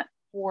on that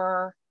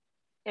for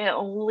at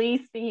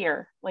least a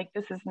year. Like,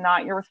 this is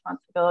not your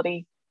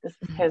responsibility. This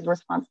is his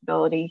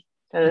responsibility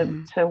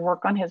Hmm. to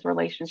work on his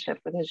relationship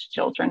with his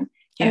children.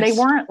 And they Yes.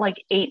 weren't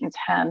like 8 and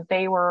 10.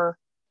 They were,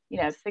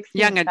 16,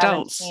 Young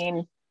adults.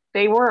 17.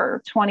 They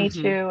were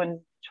 22 Hmm.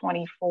 and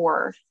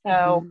 24.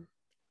 So, Hmm.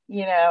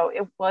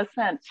 it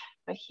wasn't,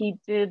 but he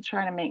did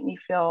try to make me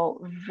feel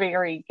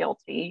very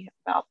guilty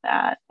about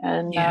that.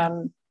 And Yeah.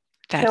 so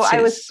That's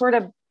I was his. sort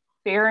of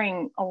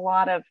bearing a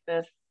lot of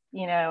this,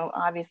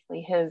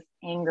 obviously his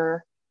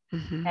anger.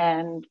 Hmm.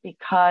 And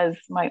because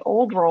my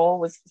old role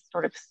was to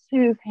sort of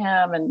soothe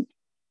him, and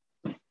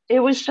it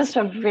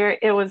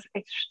was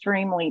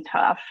extremely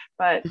tough,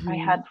 but I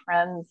Hmm. had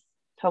friends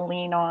to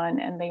lean on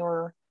and they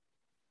were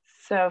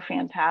so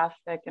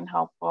fantastic and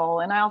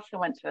helpful. And I also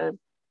went to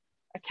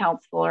a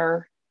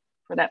counselor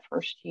for that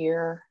first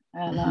year,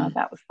 and Hmm.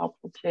 that was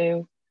helpful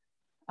too.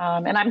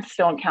 And I'm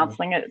still in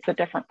counseling. It's a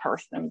different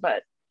person,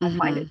 but I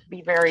find it Hmm. to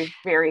be very,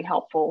 very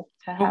helpful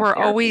to But have we're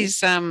therapy.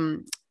 always,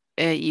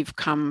 you've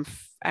come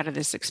out of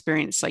this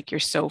experience like you're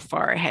so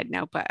far ahead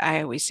now. But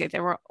I always say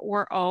that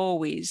we're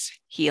always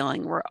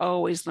healing. We're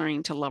always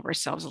learning to love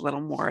ourselves a little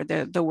more.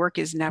 The work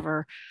is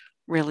never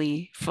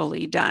really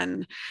fully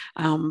done.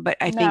 But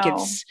I think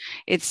No,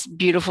 it's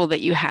beautiful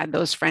that you had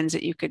those friends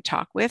that you could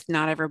talk with.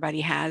 Not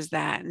everybody has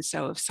that, and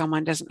so if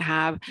someone doesn't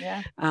have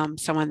yeah,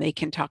 someone they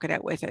can talk it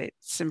out with,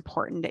 it's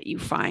important that you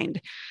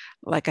find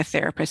like a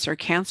therapist or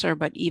counselor.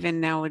 But even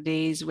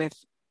nowadays with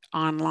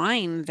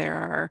online, there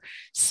are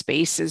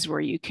spaces where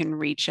you can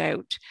reach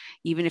out,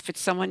 even if it's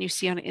someone you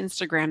see on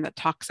Instagram that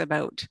talks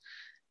about,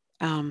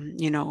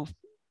 you know,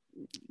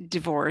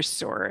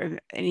 divorce or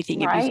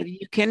anything abusive. right,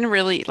 You can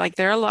really like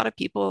there are a lot of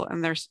people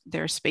and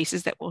there are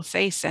spaces that will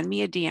say, send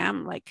me a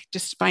DM, like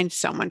just find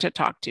someone to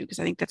talk to, because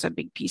I think that's a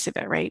big piece of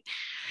it, right?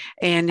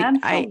 And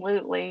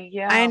absolutely,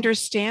 I yeah,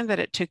 understand that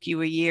it took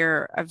you a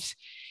year of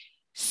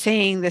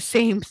saying the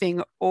same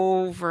thing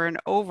over and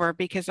over,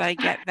 because I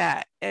get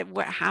that.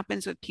 What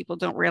happens with people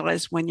don't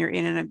realize when you're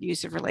in an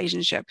abusive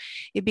relationship,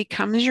 it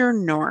becomes your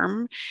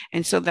norm.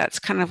 And so that's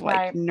kind of like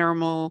right,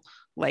 normal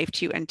life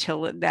to you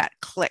until that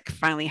click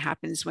finally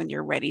happens when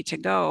you're ready to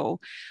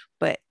go.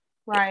 But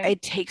right,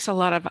 it takes a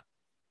lot of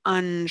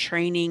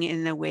untraining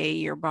in the way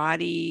your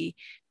body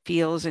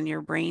feels and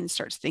your brain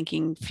starts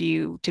thinking for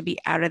you to be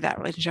out of that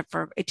relationship.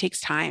 For it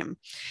takes time.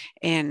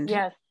 And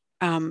yes,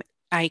 um,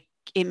 I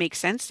it makes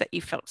sense that you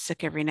felt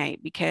sick every night,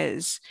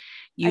 because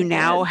I you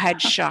now did,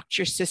 had shocked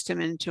your system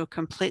into a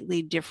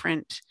completely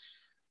different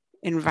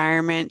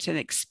environment and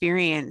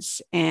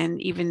experience.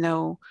 And even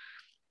though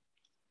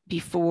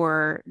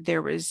before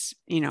there was,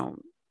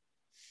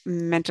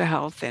 mental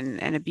health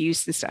and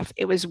abuse and stuff,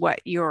 it was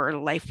what your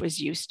life was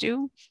used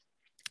to.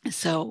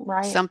 So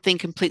right, something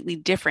completely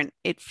different,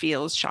 it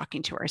feels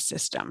shocking to our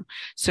system.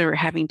 So we're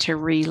having to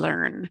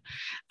relearn.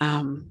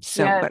 yes.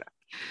 But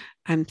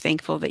I'm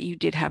thankful that you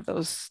did have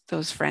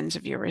those friends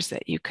of yours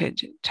that you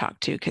could talk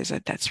to, because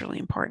that's really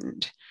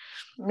important.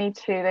 Me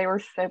too. They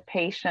were so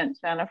patient,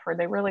 Jennifer.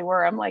 They really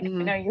were. I'm like, I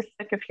Mm. know you're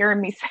sick of hearing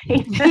me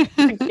say this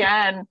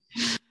again.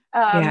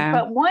 Yeah.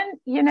 But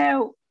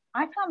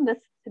I found this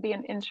to be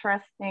an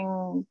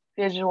interesting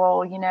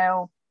visual. I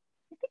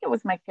think it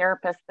was my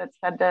therapist that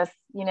said this.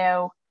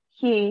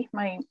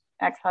 My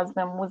ex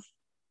husband was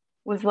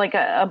was like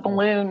a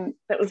balloon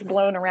that was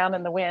blown around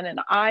in the wind. And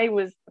I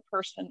was the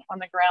person on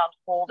the ground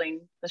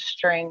holding the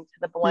string to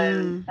the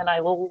balloon, Mm, and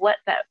I will let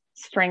that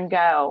string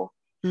go.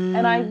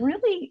 And I mm,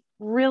 really,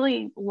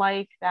 really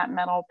like that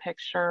mental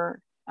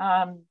picture.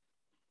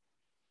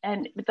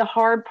 And the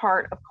hard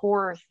part, of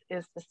course,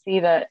 is to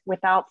see that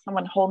without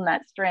someone holding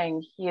that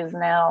string, he is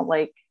now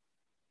like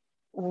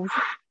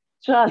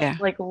just yeah.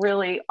 like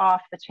really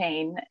off the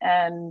chain,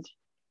 and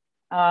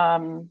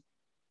um,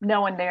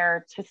 no one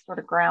there to sort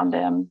of ground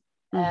him.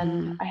 And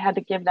Mm-hmm. I had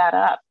to give that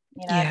up.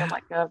 I had to Yeah.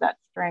 let go of that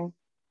string.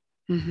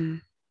 Mm-hmm.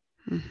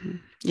 Mm-hmm.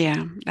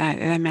 Yeah. I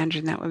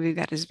imagine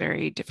that is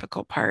very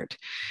difficult part.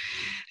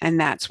 And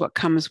that's what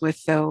comes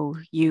with, though,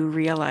 you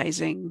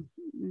realizing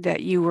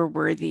that you were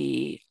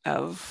worthy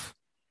of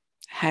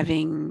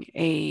having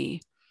a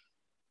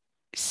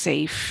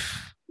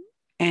safe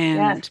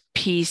Yes, and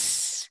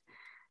peace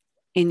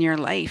in your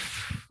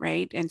life,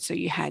 right? And so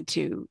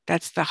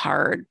that's the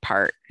hard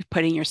part,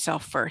 putting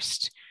yourself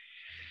first.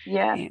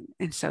 yes,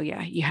 And so,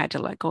 yeah, you had to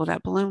let go of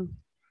that balloon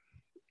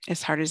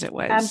as hard as it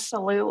was.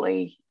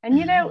 absolutely. And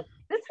Mhm.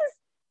 this is,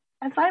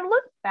 as I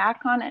look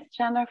back on it,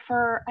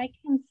 Jennifer, I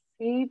can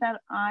see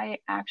that I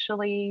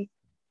actually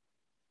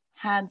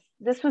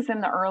this was in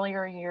the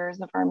earlier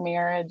years of our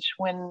marriage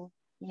when,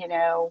 you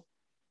know,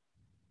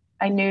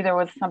 I knew there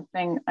was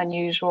something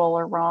unusual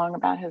or wrong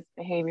about his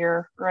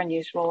behavior or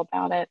unusual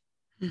about it.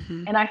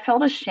 Mhm. And I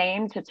felt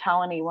ashamed to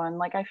tell anyone.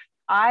 Like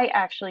I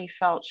actually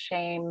felt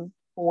shame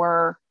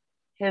for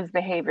his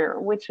behavior,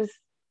 which is,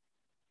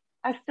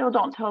 I still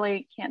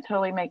can't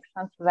totally make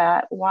sense of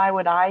that. Why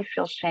would I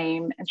feel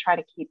shame and try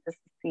to keep this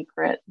a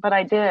secret? But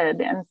I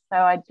did. And so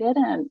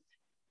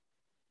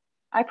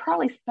I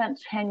probably spent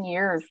 10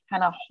 years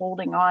kind of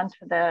holding on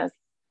to this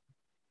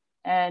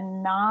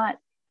and not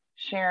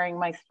sharing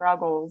my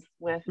struggles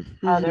with Mhm.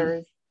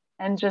 others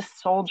and just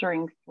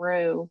soldiering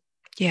through.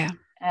 Yeah.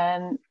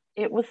 And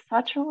it was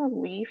such a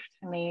relief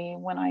to me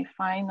when I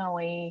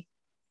finally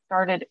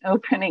started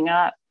opening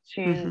up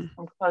to Mhm.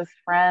 some close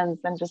friends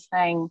and just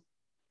saying,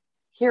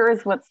 here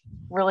is what's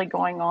really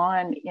going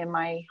on in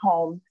my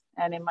home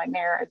and in my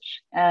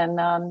marriage.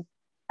 And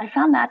I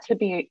found that to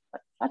be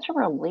such a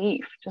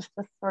relief just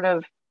to sort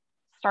of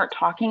start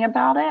talking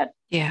about it,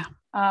 Yeah.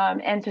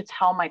 and to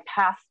tell my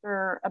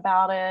pastor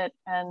about it.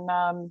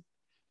 And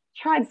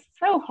tried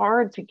so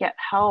hard to get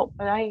help.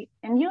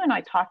 And you and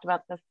I talked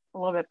about this a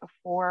little bit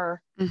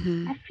before.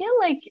 Mhm. I feel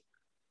like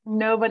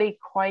nobody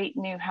quite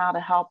knew how to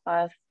help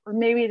us, or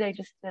maybe they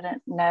just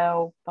didn't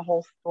know the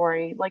whole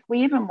story. Like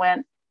we even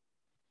went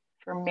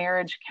for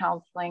marriage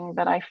counseling,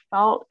 but I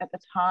felt at the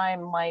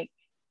time like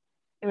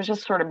it was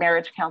just sort of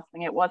marriage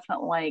counseling. It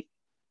wasn't like,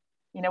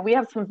 we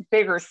have some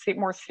bigger,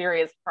 more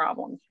serious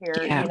problems here,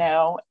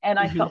 Yeah. and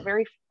I felt Mhm.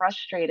 very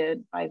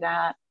frustrated by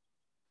that.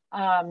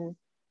 Um,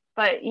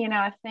 but,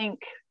 I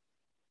think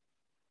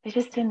they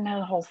just didn't know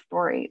the whole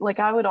story. Like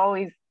we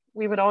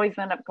would always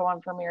end up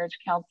going for marriage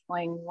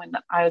counseling when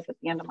I was at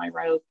the end of my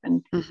rope,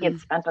 and he had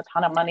Mhm. spent a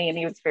ton of money and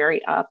he was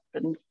very up,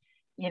 and,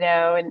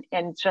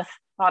 and just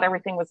thought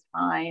everything was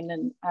fine.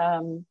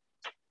 And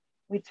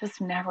we just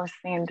never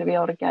seemed to be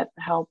able to get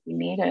the help we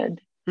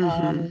needed. Mhm.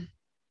 Um,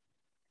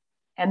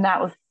 and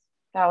that was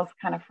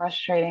kind of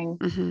frustrating,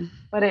 Mhm.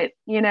 but it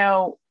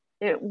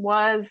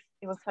was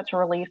such a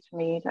relief to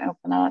me to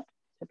open up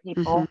to Mhm.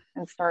 people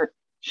and start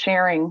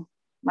sharing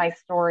my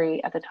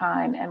story at the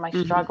time and my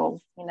Mhm.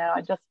 struggles.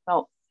 I just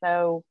felt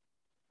so,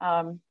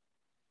 um,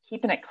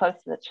 keeping it close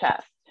to the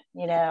chest.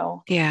 you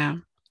know Yeah.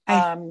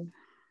 I um,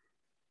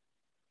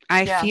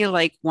 I yeah, feel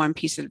like one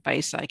piece of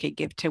advice I could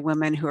give to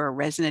women who are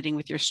resonating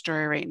with your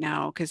story right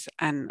now, because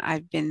and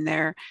I've been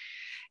there,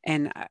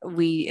 and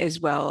we as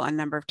well a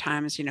number of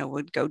times,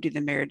 would go do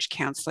the marriage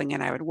counseling,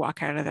 and I would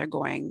walk out of there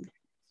going,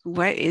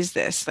 "What is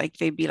this?" Like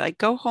they'd be like,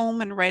 "Go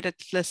home and write a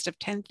list of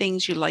 10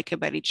 things you like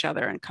about each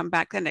other, and come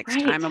back the next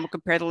right. time, and we'll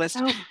compare the list."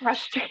 So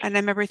frustrating. And I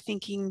remember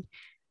thinking,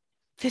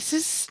 this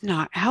is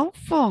not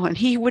helpful. And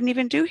he wouldn't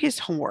even do his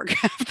homework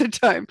half the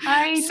time.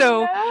 I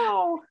So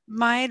know.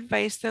 my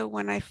advice, though,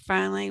 when I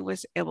finally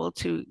was able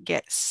to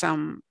get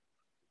some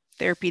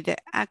therapy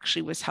that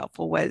actually was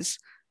helpful, was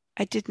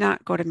I did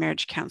not go to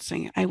marriage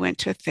counseling. I went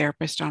to a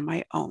therapist on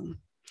my own.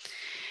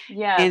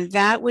 Yes. And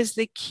that was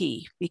the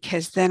key,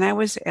 because then I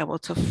was able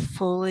to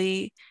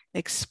fully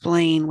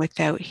explain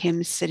without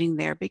him sitting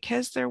there,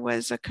 because there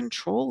was a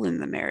control in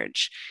the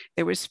marriage.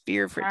 There was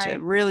fear for it to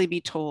Right. really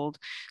be told.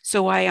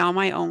 So I, on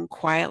my own,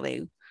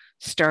 quietly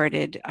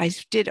I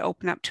did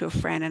open up to a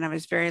friend, and I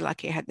was very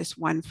lucky. I had this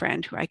one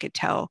friend who I could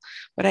tell,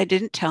 but I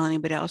didn't tell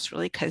anybody else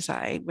really, because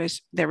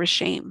there was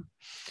shame.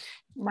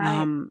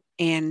 Right.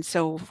 And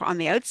so on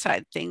the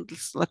outside,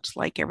 things looked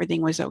like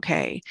everything was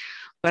okay.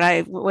 But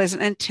I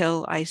wasn't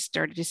until I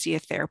started to see a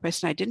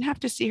therapist, and I didn't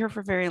have to see her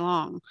for very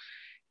long.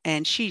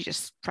 And she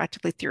just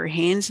practically threw her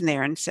hands in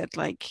there and said,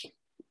 like,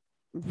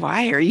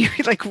 why are you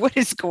like, what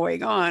is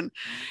going on?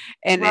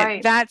 And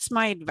Right. that's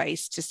my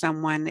advice to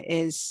someone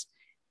is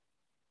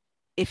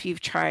if you've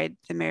tried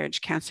the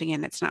marriage counseling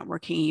and it's not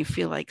working, you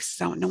feel like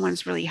no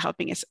one's really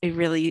helping us, I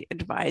really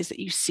advise that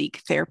you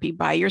seek therapy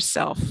by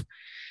yourself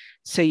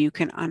so you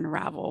can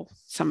unravel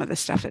some of the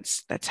stuff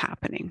that's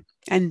happening.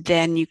 And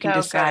then you can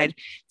decide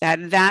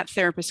that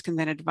therapist can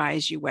then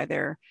advise you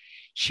whether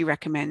she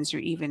recommends or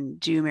even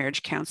do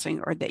marriage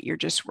counseling, or that you're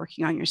just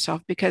working on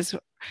yourself. Because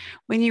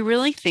when you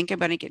really think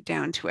about it, get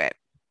down to it,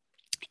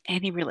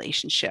 any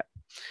relationship,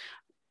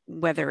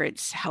 whether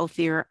it's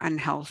healthy or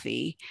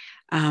unhealthy,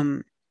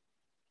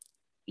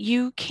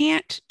 you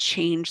can't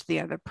change the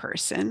other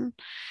person.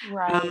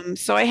 Right.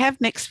 So I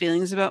have mixed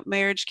feelings about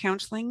marriage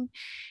counseling.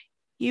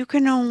 You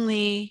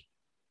can't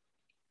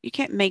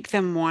make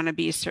them want to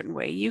be a certain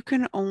way. You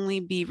can only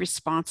be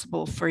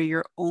responsible for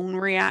your own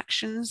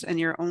reactions and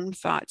your own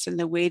thoughts and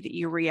the way that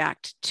you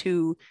react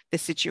to the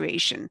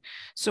situation.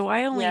 So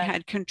I only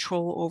had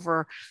control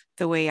over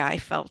the way I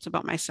felt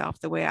about myself,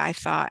 the way I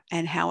thought,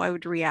 and how I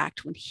would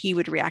react when he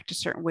would react a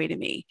certain way to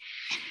me.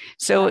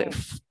 So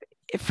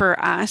for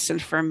us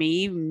and for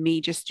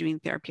me just doing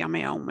therapy on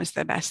my own was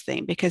the best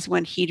thing, because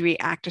when he'd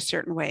react a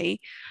certain way,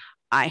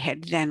 I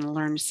had then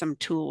learned some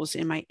tools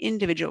in my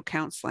individual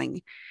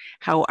counseling,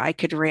 how I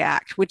could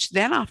react, which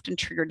then often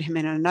triggered him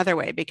in another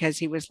way, because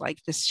he was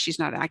like, this, she's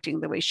not acting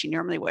the way she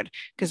normally would,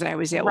 because I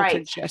was able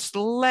to just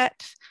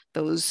let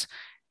those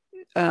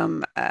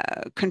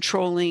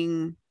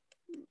controlling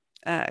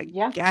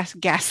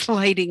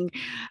gaslighting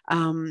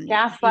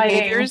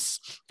behaviors,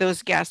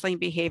 those gaslighting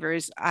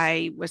behaviors,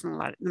 I wasn't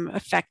letting them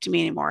affect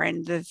me anymore.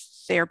 And the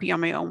therapy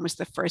on my own was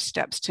the first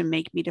steps to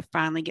make me to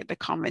finally get the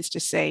confidence to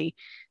say,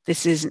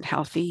 this isn't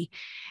healthy.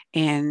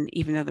 And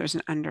even though there's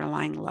an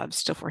underlying love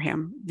still for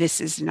him,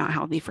 this is not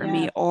healthy for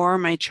me or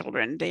my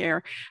children.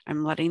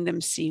 I'm letting them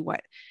see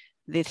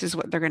this is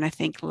what they're going to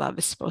think love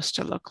is supposed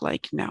to look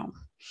like. No.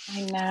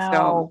 I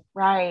know.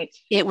 So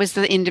it was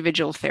the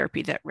individual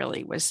therapy that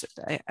really was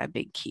a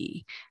big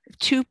key.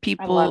 Two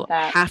people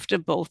have to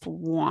both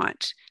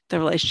want the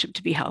relationship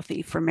to be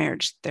healthy for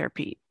marriage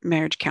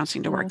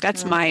counseling to work.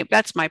 Mm-hmm.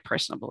 That's my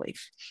personal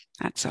belief.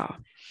 That's all.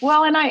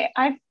 Well, and I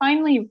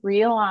finally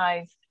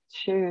realized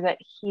too that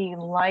he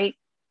liked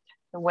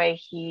the way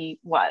he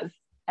was.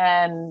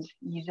 And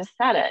you just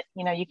said it,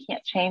 you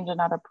can't change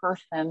another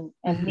person.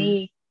 And mm-hmm.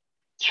 me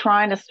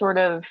trying to sort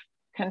of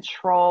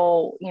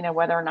control,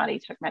 whether or not he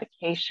took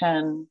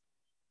medication,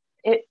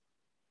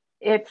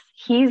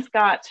 he's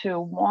got to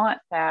want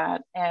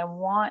that and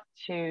want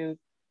to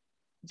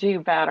do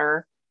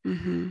better.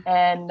 Mm-hmm.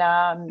 And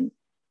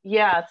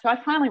so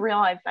I finally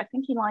realized I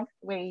think he likes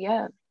the way he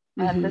is.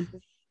 Mm-hmm.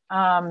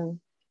 And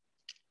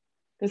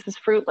this is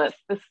fruitless.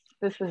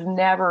 This is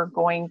never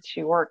going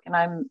to work.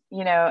 And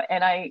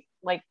and I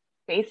like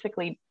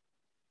basically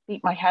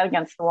beat my head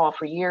against the wall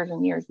for years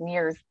and years and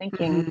years,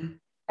 thinking mm-hmm.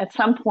 at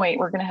some point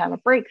we're going to have a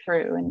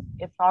breakthrough and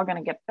it's all going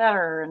to get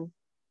better. And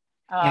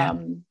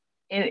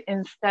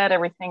instead,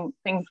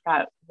 things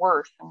got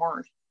worse and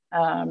worse.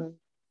 But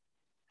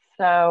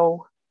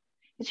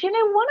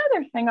one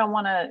other thing I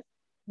want to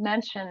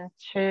mention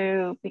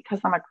too, because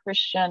I'm a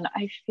Christian,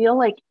 I feel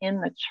like in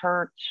the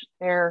church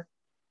there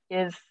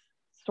is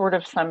sort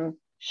of some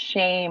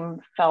shame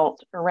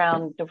felt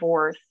around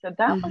divorce. So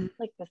that mm-hmm. was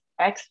like this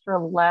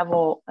extra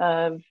level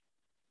of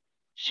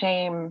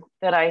shame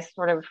that I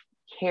sort of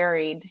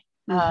carried.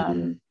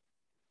 Mm-hmm.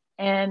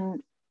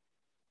 And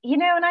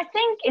I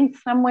think in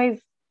some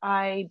ways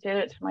I did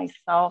it to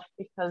myself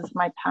because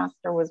my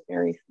pastor was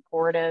very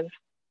supportive.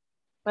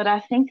 But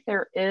I think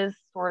there is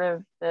sort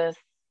of this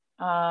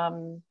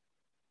level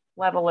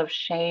of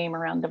shame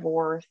around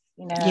divorce,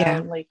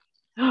 like,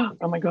 oh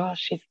my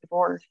gosh, she's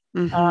divorced.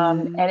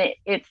 Mm-hmm. And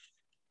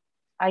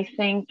I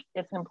think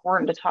it's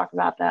important to talk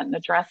about that and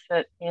address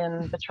it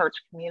in the church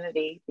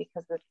community,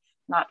 because it's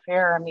not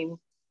fair. I mean,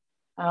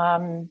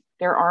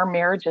 there are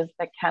marriages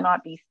that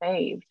cannot be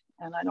saved.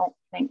 And I don't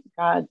think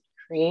God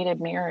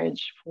created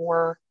marriage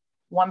for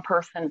one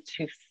person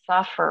to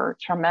suffer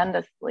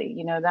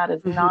tremendously. That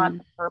is mm-hmm. not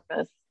the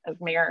purpose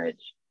of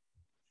marriage.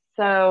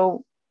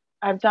 So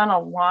I've done a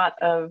lot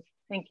of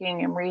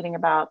thinking and reading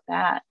about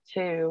that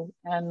too.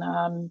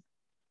 And,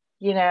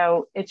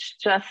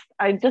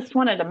 I just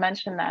wanted to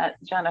mention that,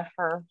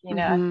 Jennifer, mm-hmm.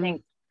 I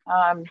think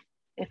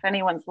if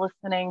anyone's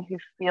listening who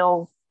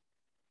feels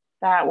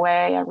that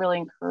way, I really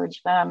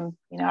encourage them.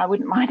 I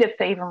wouldn't mind if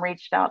they even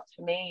reached out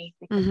to me,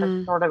 because mm-hmm.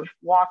 I've sort of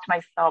walked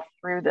myself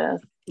through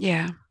this.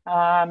 Yeah.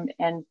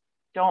 And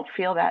don't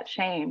feel that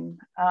shame.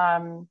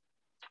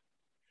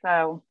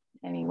 So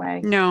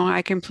anyway. No,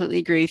 I completely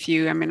agree with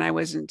you. I mean, I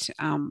wasn't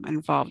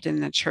involved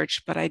in the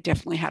church, but I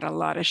definitely had a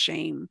lot of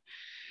shame.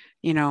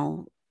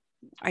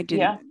 I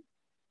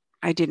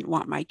didn't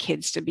want my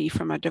kids to be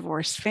from a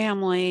divorced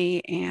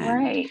family.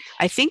 And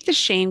I think the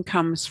shame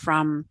comes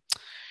from,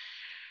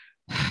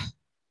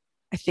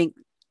 I think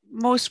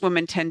most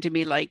women tend to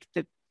be like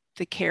the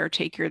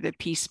caretaker, the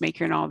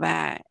peacemaker and all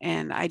that.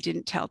 And I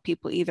didn't tell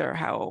people either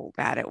how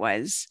bad it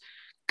was,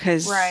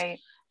 because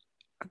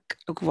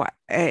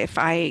if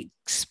I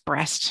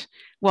expressed,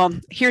 well,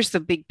 here's the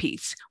big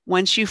piece.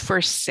 Once you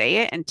first say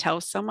it and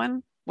tell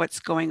someone what's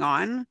going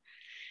on,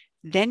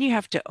 then you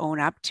have to own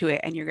up to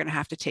it and you're going to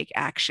have to take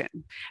action.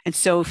 And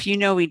so if you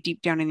know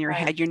deep down in your Right.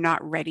 head, you're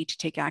not ready to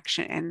take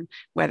action, and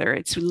whether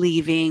it's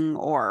leaving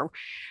or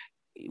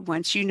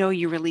once you know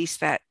you release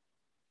that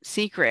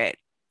secret,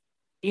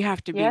 you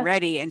have to be Yes.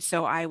 ready. And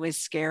so I was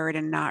scared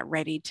and not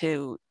ready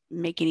to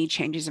make any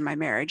changes in my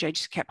marriage. I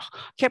just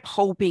kept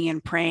hoping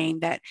and praying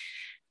that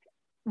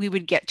we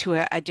would get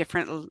to a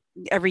different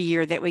every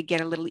year, that would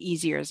get a little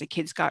easier as the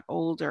kids got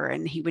older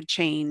and he would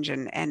change,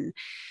 and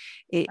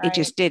it Right.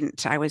 just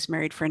didn't. I was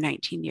married for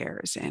 19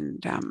 years,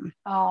 and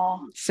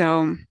Oh,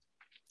 so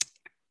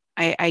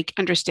I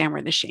understand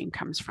where the shame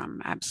comes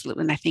from,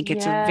 absolutely. And I yes. think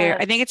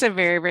it's a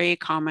very, very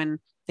common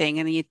thing.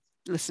 And you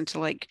listen to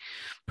like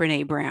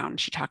Brene Brown,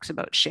 she talks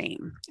about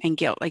shame and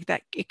guilt, like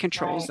that it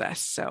controls Right.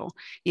 us. So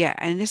yeah,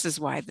 and this is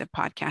why the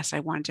podcast,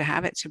 I wanted to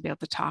have it to be able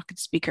to talk and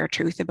speak our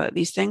truth about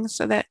these things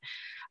so that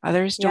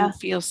others don't Yes.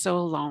 feel so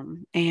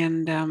alone.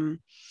 And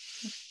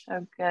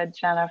So good,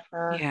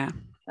 Jennifer. yeah.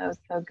 So,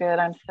 so good.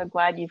 I'm so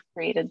glad you've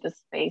created this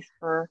space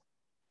for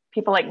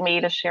people like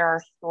me to share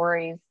our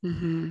stories.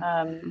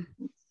 Mm-hmm.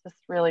 It's just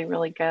really,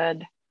 really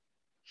good.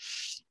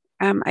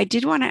 I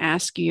did want to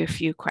ask you a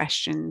few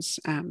questions,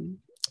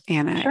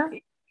 Anna. Sure.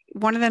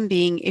 One of them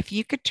being, if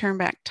you could turn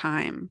back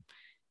time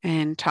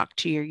and talk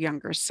to your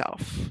younger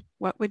self,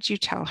 what would you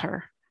tell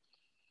her?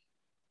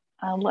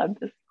 I love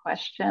this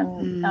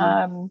question.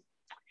 Mm,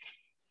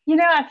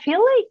 I feel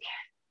like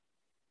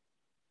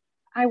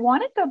I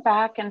want to go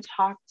back and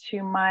talk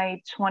to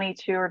my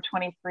 22 or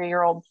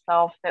 23-year-old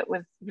self that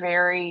was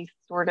very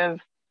sort of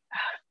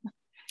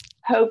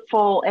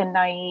hopeful and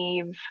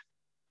naive,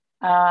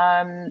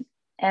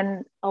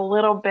 and a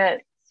little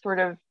bit sort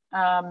of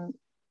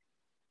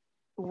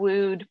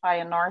wooed by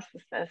a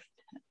narcissist.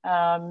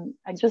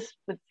 I just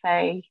would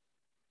say,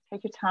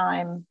 take your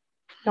time,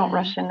 don't mm,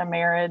 rush into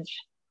marriage,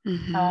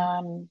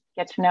 mhm,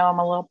 get to know them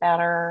a little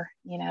better,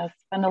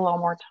 spend a little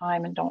more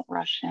time and don't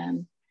rush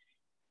in.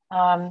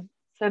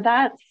 So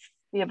that's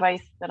the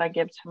advice that I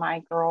give to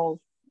my girls,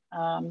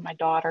 my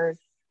daughters,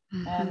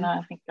 and mhm.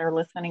 I think they're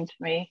listening to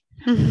me.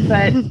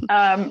 But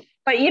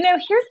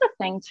here's the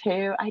thing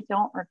too. I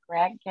don't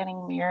regret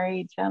getting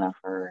married,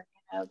 Jennifer.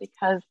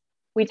 Because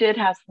we did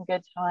have some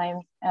good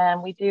times,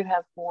 and we do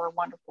have four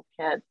wonderful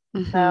kids.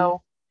 Mhm.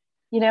 So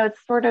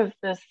it's sort of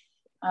this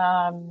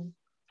um,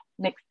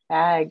 mixed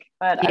bag.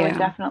 But I would Yeah.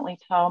 definitely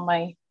tell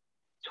my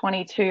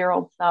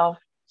 22-year-old self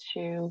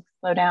to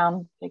slow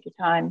down, take your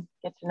time,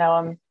 get to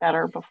know them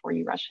better before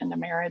you rush into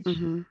marriage.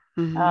 Mhm.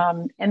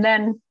 Mhm. And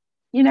then,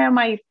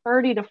 my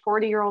 30 to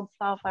 40-year-old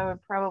self, I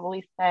would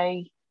probably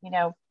say,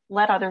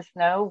 let others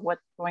know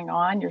what's going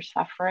on, you're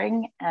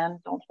suffering,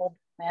 and don't hold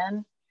this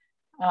in.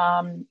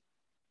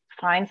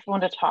 Find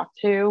someone to talk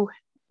to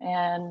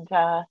and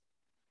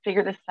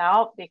figure this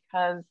out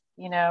because,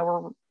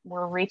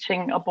 we're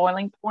reaching a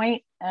boiling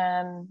point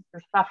and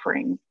you're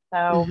suffering.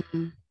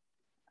 Mhm.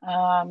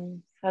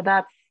 So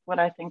that's what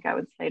I think I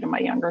would say to my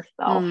younger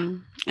self.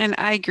 Mm. And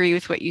I agree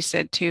with what you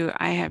said too.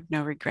 I have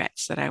no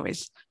regrets that I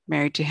was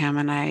married to him.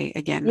 And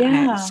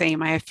Yeah.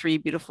 same. I have three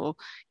beautiful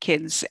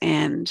kids,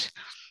 and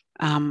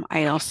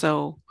I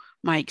also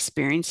my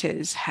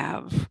experiences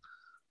have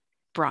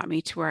brought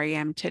me to where I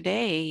am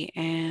today,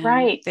 and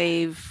Right.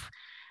 they've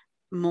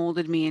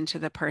molded me into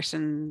the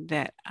person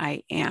that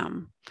I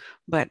am.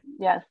 But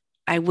Yes.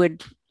 I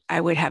would I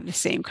would have the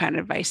same kind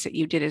of advice that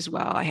you did as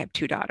well. I have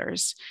two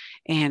daughters,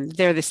 and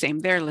they're the same.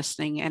 They're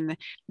listening, and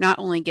not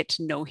only get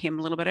to know him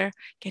a little better,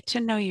 get to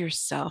know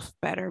yourself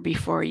better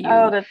before Oh,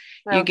 you that's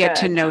you so get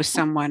to good. know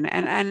someone.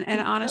 And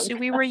So honestly,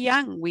 we good. were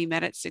young. We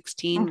met at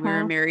 16. We were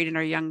Mm-hmm. married in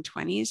our young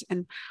 20s,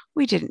 and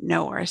we didn't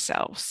know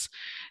ourselves.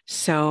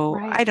 So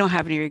I Right. don't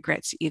have any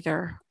regrets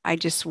either. I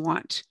just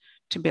want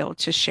to be able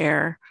to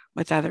share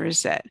with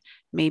others that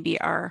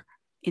maybe are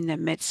in the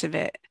midst of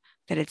it,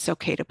 that it's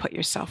okay to put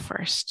yourself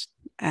first.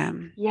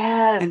 Um,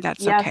 Yes. and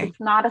that's Yes. okay. It's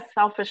not a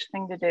selfish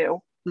thing to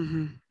do.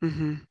 Hmm.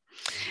 Hmm.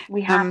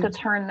 We have to Um,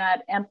 turn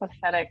that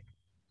empathetic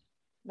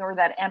or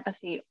that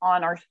empathy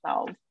on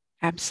ourselves.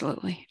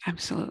 Absolutely,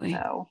 absolutely.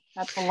 So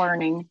that's a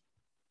learning.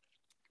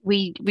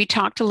 We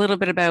talked a little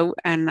bit about,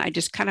 and I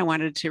just kind of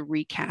wanted to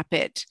recap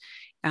it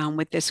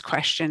with this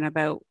question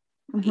about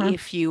Mm-hmm.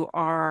 if you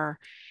are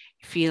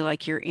feel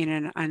like you're in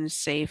an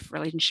unsafe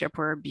relationship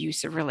or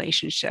abusive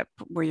relationship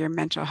where your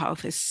mental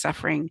health is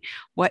suffering,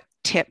 what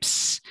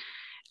tips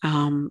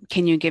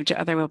can you give to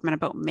other women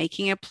about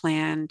making a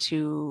plan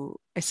to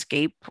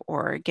escape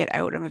or get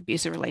out of an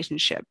abusive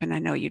relationship? And I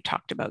know you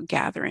talked about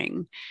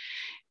gathering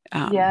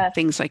Yes.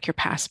 things like your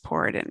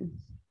passport and.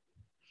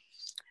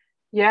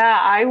 Yeah,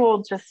 I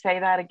will just say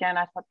that again.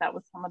 I thought that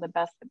was some of the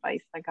best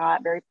advice I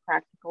got, very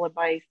practical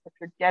advice. If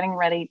you're getting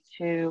ready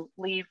to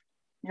leave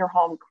your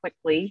home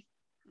quickly,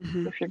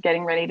 Mhm. if you're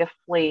getting ready to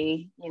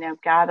flee,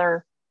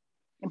 gather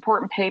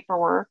important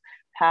paperwork,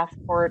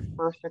 passport,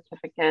 birth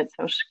certificate,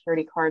 social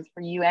security cards for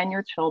you and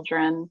your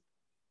children.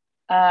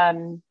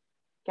 Um,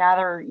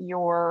 Gather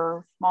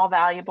your small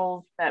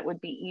valuables that would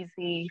be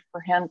easy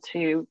for him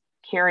to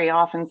carry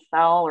off and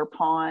sell or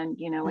pawn,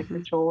 like your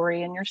Mhm.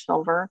 jewelry and your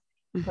silver.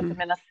 Put Mhm.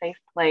 them in a safe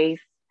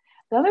place.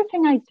 The other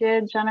thing I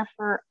did,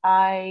 Jennifer,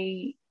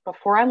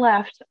 before I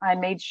left, I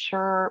made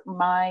sure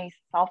my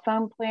cell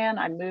phone plan,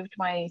 I moved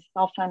my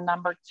cell phone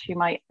number to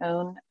my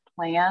own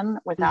plan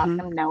without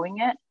Mm-hmm. him knowing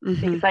it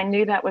Mm-hmm. because I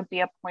knew that would be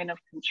a point of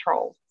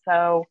control.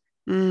 So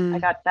I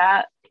Mm. got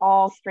that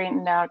all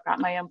straightened out, got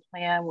my own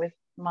plan with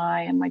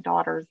my and my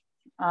daughter's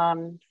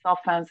cell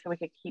phone so we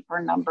could keep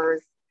our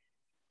numbers.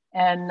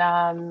 And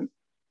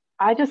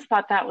I just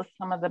thought that was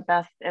some of the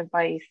best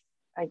advice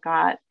I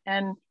got.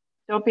 And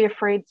don't be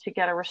afraid to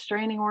get a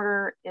restraining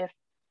order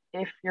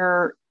if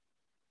you're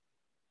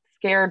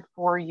scared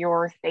for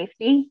your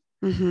safety.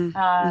 Mm-hmm.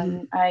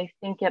 Mm-hmm. I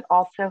think it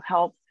also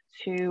helps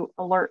to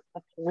alert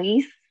the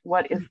police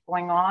what is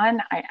going on.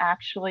 I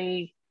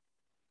actually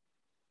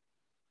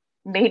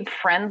made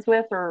friends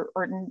with or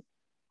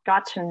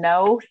got to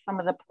know some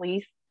of the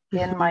police in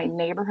Mm-hmm. my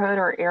neighborhood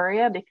or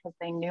area because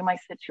they knew my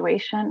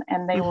situation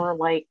and they Mm-hmm. were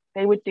like,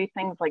 they would do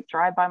things like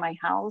drive by my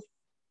house.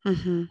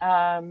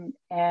 Mm-hmm.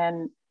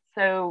 And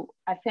so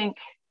I think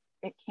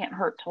it can't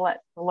hurt to let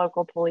the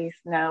local police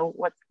know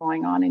what's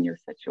going on in your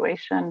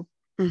situation.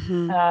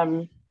 Mm-hmm.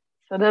 Um,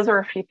 so those are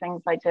a few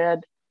things I did.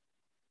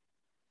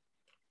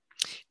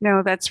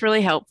 No, that's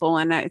really helpful.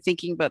 And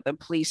thinking about the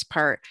police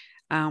part,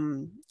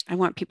 I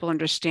want people to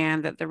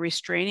understand that the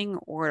restraining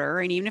order,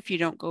 and even if you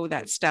don't go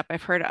that step,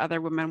 I've heard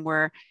other women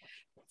where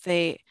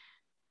they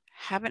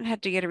haven't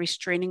had to get a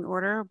restraining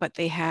order, but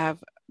they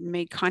have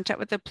made contact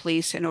with the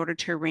police in order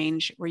to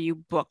arrange where you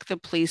book the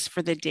police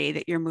for the day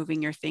that you're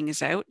moving your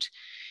things out.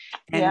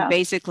 And Yeah,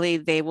 basically,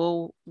 they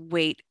will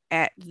wait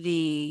at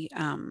the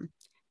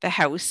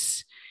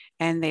house,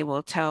 and they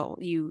will tell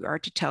you or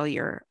to tell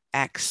your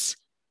ex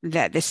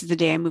that this is the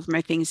day I move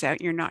my things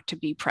out. You're not to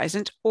be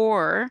present,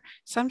 or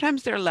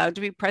sometimes they're allowed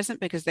to be present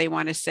because they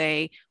want to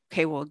say,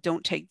 okay, well,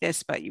 don't take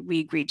this, but we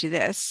agreed to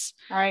this.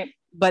 right.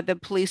 But the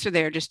police are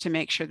there just to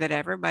make sure that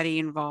everybody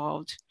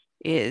involved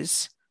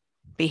is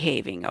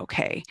behaving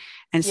okay.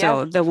 And Yes,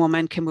 so the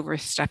woman can move her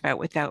stuff out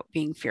without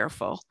being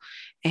fearful.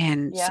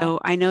 And yeah, so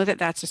I know that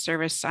that's a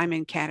service. I'm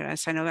in Canada,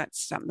 so I know that's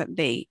something that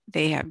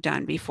they have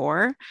done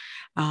before,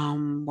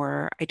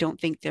 where I don't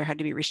think there had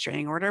to be a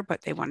restraining order,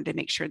 but they wanted to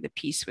make sure the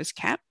peace was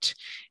kept.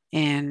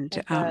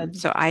 And oh, good.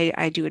 so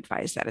I do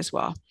advise that as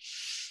well.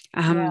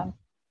 Yeah.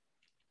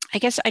 I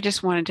guess I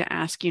just wanted to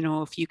ask,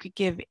 if you could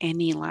give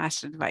any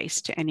last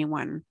advice to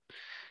anyone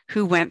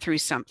who went through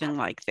something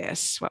like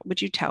this, what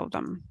would you tell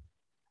them?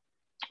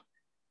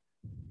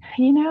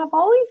 I've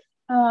always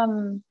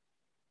um,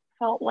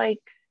 felt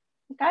like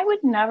I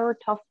would never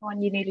tell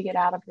someone you need to get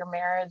out of your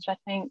marriage. I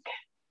think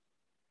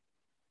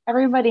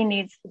everybody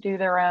needs to do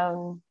their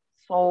own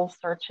soul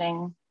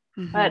searching.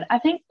 Mm-hmm. But I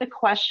think the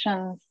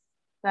questions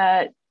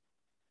that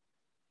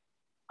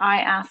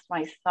I asked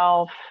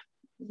myself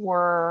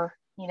were,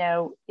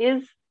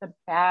 is the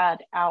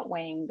bad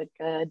outweighing the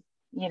good,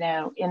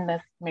 in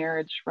this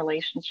marriage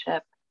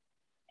relationship?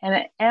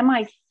 And am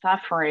I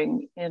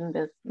suffering in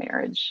this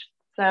marriage?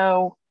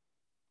 So,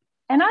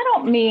 and I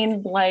don't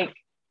mean like,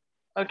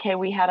 okay,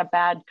 we had a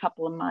bad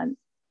couple of months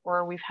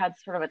or we've had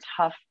sort of a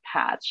tough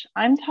patch.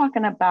 I'm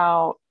talking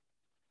about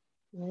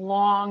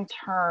long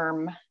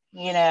term,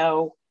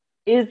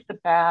 is the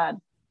bad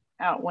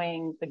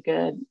outweighing the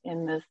good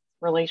in this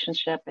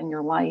relationship in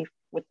your life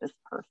with this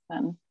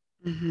person?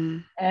 Mm-hmm.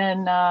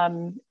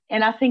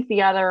 And I think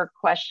the other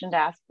question to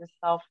ask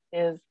yourself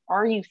is,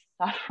 are you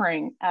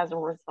suffering as a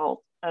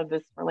result of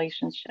this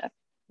relationship?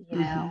 You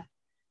Mm-hmm. know,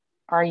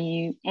 are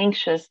you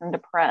anxious and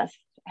depressed?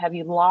 Have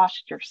you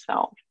lost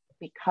yourself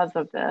because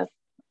of this?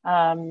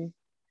 Um,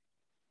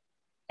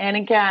 and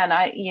again,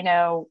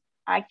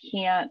 I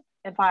can't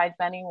advise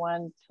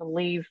anyone to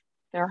leave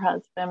their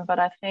husband, but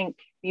I think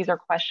these are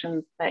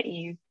questions that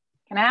you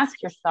can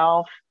ask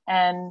yourself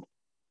and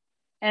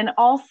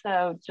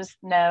also just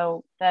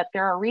know that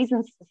there are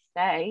reasons to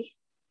stay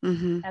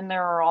Mm-hmm. and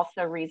there are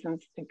also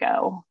reasons to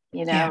go,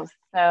 Yeah.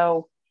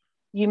 So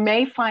you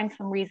may find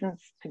some reasons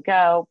to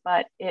go,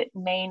 but it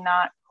may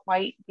not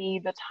quite be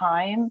the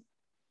time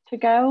to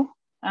go.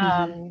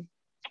 Mm-hmm.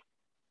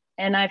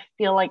 And I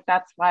feel like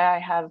that's why I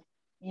have,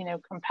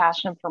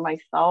 compassion for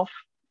myself.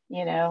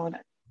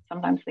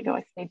 Sometimes they go,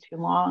 I stayed too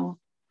long.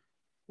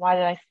 Why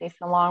did I stay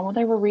so long? Well,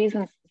 there were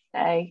reasons to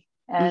stay.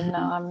 And,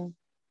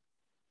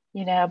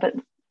 Mm-hmm.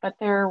 but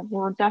there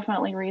were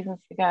definitely reasons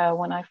to go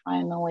when I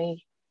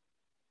finally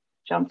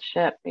jumped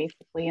ship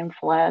basically and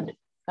fled.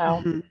 So,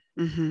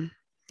 Mm-hmm. Mm-hmm.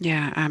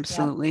 Yeah, yeah,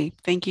 absolutely.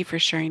 Thank you for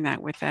sharing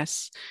that with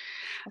us.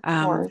 of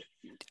Um, course.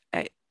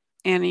 I,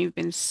 Anna, you've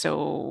been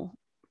so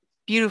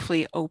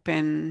beautifully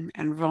open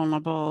and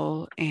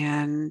vulnerable.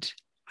 And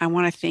I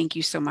want to thank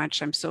you so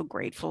much. I'm so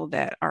grateful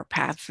that our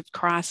paths have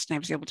crossed and I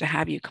was able to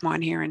have you come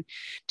on here and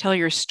tell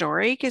your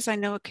story because I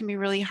know it can be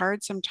really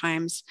hard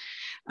sometimes.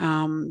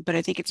 But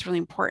I think it's really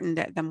important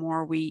that the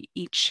more we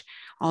each,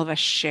 all of us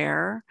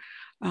share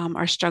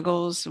our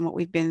struggles and what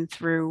we've been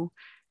through,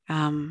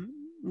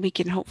 we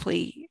can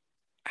hopefully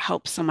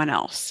help someone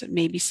else.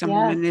 Maybe Yes,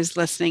 someone is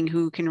listening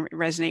who can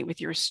resonate with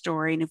your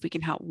story. And if we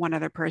can help one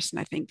other person,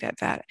 I think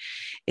that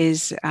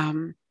is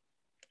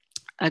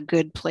a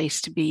good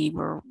place to be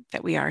where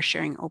that we are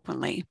sharing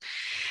openly.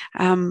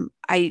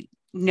 I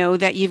know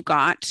that you've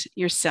got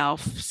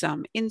yourself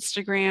some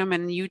Instagram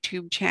and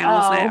YouTube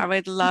channels. And I Oh,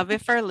 would love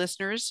if our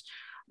listeners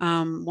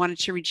wanted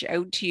to reach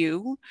out to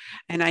you.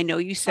 And I know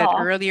you said oh,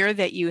 earlier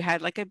that you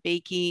had like a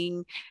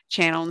baking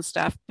channel and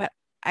stuff, but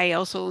I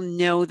also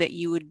know that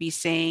you would be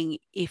saying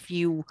if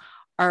you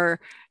are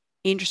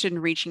interested in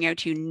reaching out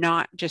to you,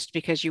 not just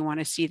because you want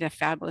to see the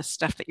fabulous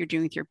stuff that you're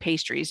doing with your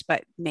pastries,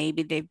 but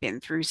maybe they've been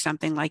through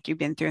something like you've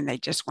been through and they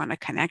just want to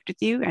connect with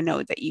you. I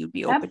know that you'd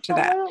be open to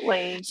that.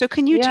 absolutely. So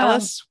can you tell Yeah,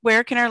 us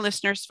where can our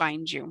listeners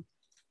find you?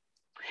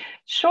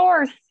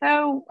 sure.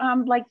 So,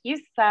 like you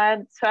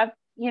said, so I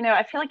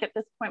feel like at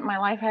this point in my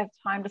life, I have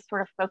time to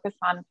sort of focus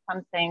on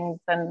fun things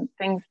and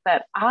things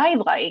that I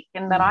like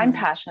and that I'm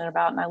Mm-hmm, passionate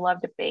about, and I love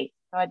to bake.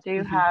 So I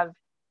do mm-hmm, have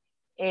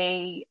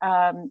a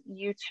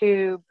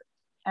YouTube,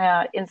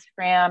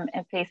 Instagram,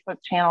 and Facebook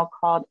channel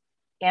called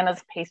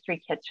Anna's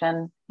Pastry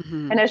Kitchen.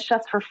 mm-hmm. And it's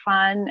just for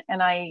fun.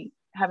 And I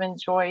have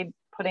enjoyed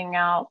putting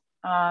out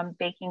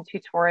baking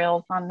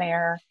tutorials on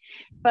there.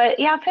 But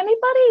yeah, if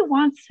anybody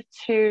wants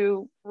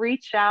to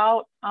reach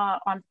out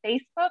on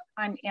Facebook,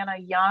 I'm Anna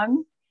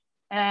Young.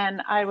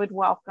 And I would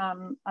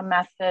welcome a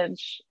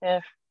message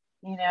if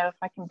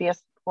I can be a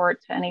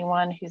support to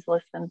anyone who's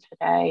listened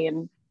today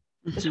and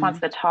just Mm-hmm. wants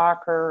to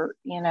talk or,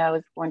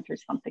 is going through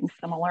something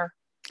similar.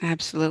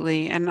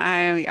 Absolutely. And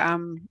I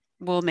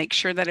will make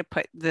sure that I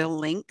put the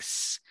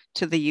links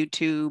to the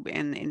YouTube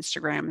and the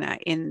Instagram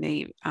that in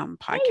the Thank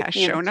podcast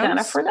you, show notes.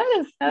 Jennifer. That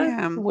is so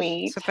Yeah.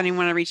 sweet. So if anyone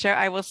want to reach out,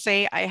 I will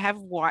say I have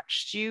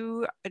watched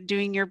you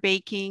doing your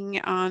baking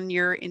on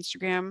your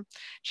Instagram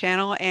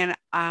channel and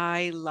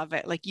I love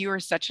it. Like you are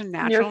such a You're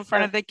natural in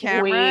front so of the camera.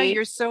 sweet.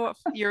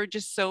 You're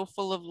just so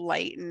full of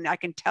light and I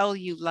can tell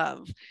you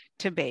love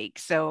to bake.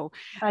 So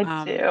I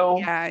do.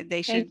 yeah,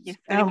 they Thank should, you so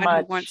anyone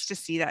who wants much. to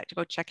see that, to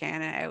go check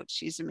Anna out.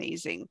 She's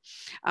amazing.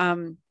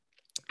 Um,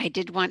 I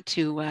did want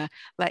to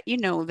let you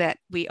know that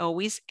we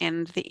always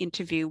end the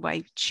interview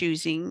by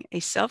choosing a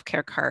self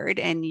care card,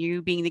 and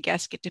you, being the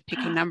guest, get to pick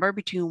a number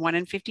between 1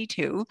 and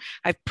 52.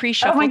 I've pre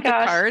Oh my shuffled the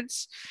gosh.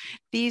 cards.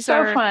 These So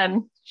are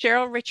fun.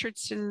 Cheryl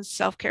Richardson's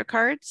self care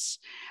cards.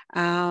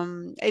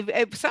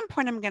 At some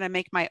point, I'm going to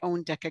make my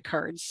own deck of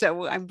cards.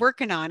 So I'm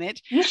working on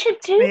it. You should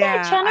do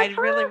that, Yeah, I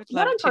Jennifer. really would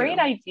What love a great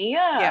to.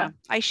 Yeah, idea.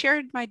 I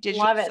shared my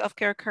digital Love it.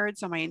 self-care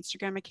cards on my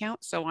Instagram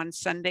account. So on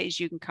Sundays,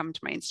 you can come to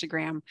my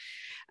Instagram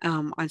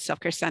on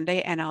Self-Care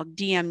Sunday and I'll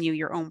DM you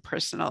your own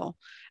personal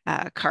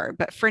card.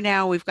 But for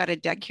now, we've got a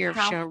deck here of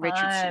How Cheryl fun.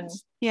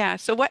 Richardson's. Yeah.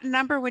 So what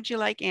number would you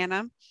like,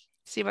 Anna?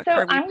 See what So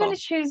card we pull.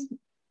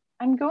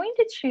 I'm going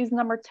to choose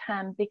number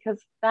 10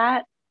 because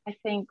that I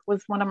think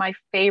was one of my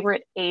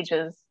favorite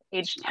ages,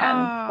 age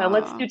 10. So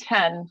let's Oh, do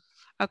 10.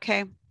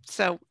 okay.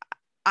 So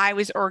I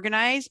was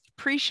organized,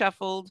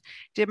 pre-shuffled,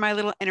 did my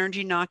little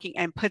energy knocking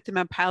and put them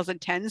in piles of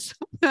tens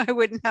so I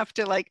wouldn't have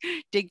to like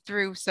dig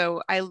through.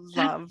 So I That's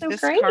love so this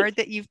great. card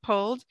that you've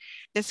pulled.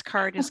 This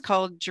card is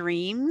called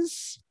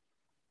Dreams.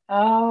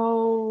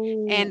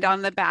 And Oh,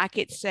 on the back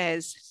it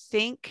says,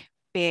 think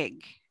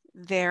big.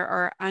 There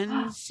are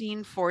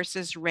unseen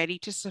forces ready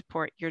to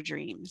support your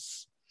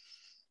dreams.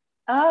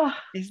 oh,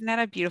 Isn't that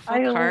a beautiful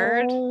I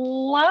card?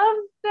 love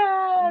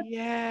that. Thank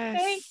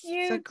Yes,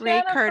 it's a you,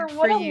 great Jennifer. card for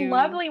What a you.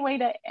 lovely way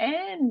to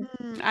end.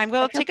 I I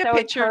will feel take a so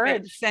picture of it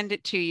and encouraged. send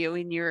it to you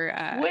in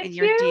Would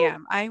your you?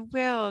 DM. I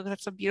will.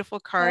 That's a beautiful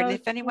card. And So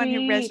if anyone who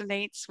sweet.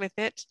 resonates with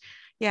it,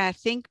 yeah,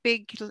 think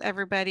big,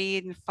 everybody,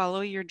 and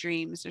follow your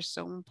dreams. They're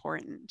so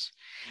important.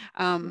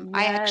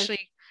 Yes.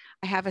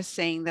 I have a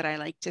saying that I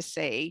like to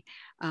say.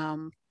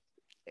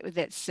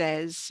 That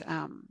says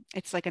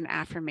it's like an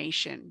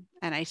affirmation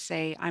and I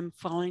say I'm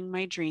following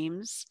my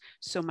dreams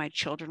so my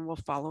children will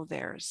follow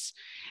theirs,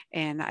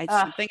 and it's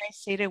Ah, something I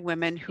say to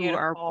women who are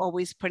beautiful.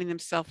 always putting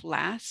themselves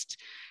last,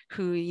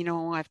 who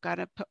I've got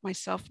to put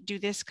myself do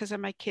this because of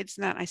my kids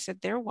and that. I said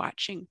they're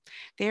watching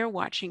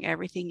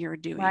everything you're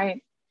doing,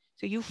 Right.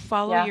 so you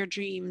follow Yeah. your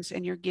dreams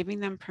and you're giving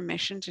them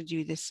permission to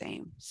do the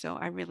same. So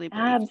I really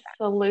believe that.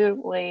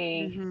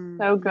 Absolutely.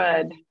 So Mhm.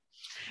 good.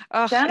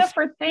 Oh, it's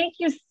Jennifer, thank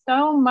you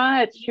so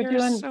much. You're You're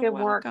doing so good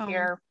work welcome.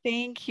 here.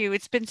 Thank you.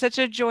 It's been such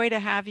a joy to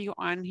have you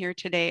on here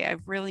today.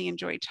 I've really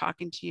enjoyed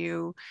talking to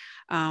you.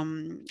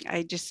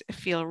 I just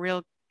feel a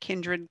real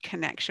kindred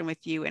connection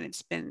with you, and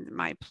it's been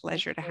my Me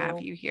pleasure to have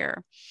too. you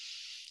here.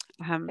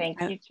 Thank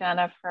you,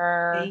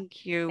 Jennifer.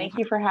 Thank you. Thank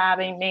you for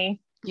having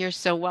me. You're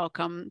so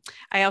welcome.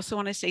 I also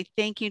want to say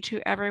thank you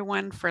to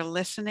everyone for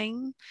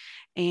listening.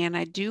 And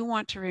I do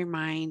want to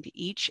remind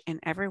each and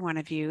every one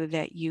of you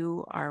that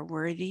you are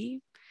worthy,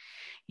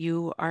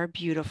 you are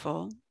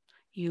beautiful.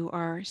 You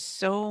are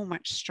so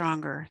much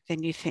stronger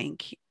than you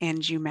think,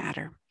 and you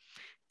matter.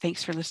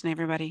 Thanks for listening,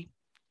 everybody.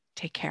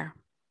 Take care.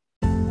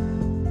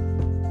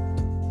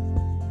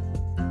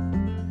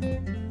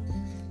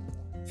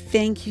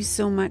 Thank you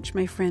so much,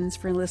 my friends,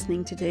 for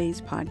listening to today's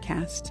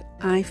podcast.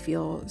 I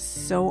feel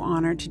so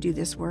honored to do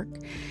this work,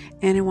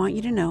 and I want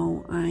you to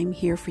know I'm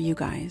here for you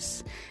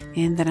guys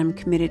and that I'm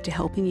committed to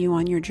helping you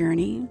on your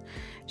journey,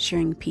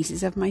 sharing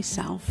pieces of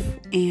myself,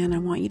 and I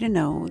want you to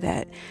know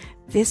that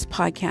this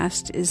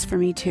podcast is for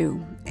me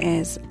too,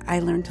 as I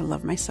learn to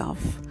love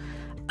myself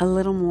a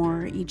little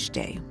more each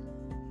day.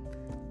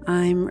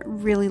 I'm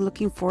really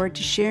looking forward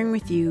to sharing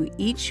with you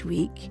each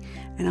week,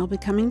 and I'll be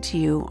coming to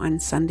you on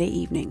Sunday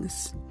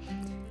evenings.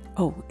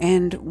 Oh,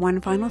 and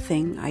one final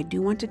thing I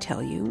do want to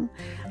tell you.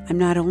 I'm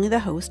not only the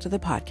host of the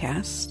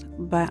podcast,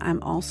 but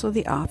I'm also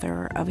the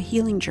author of a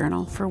healing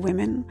journal for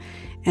women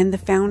and the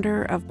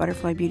founder of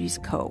Butterfly Beauties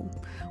Co.,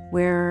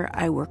 where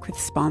I work with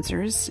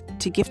sponsors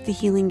to gift the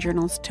healing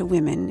journals to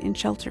women in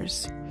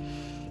shelters.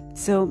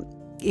 So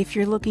if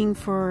you're looking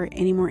for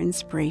any more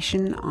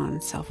inspiration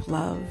on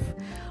self-love,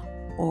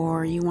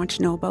 or you want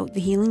to know about the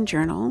healing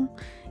journal,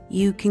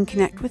 you can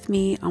connect with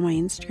me on my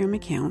Instagram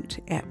account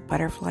at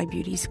Butterfly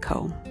Beauties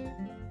Co.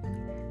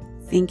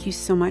 Thank you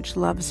so much,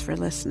 loves, for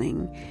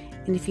listening.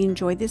 And if you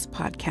enjoyed this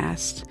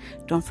podcast,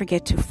 don't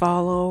forget to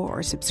follow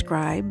or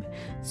subscribe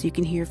so you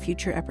can hear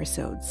future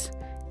episodes.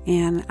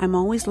 And I'm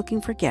always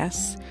looking for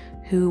guests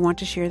who want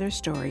to share their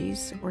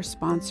stories or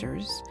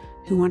sponsors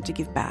who want to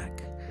give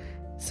back,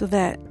 so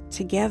that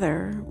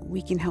together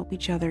we can help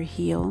each other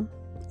heal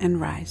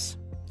and rise.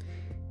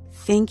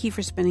 Thank you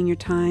for spending your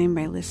time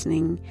by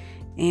listening.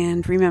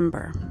 And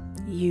remember,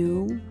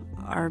 you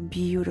are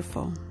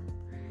beautiful.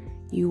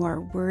 You are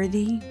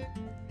worthy.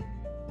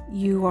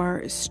 You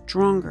are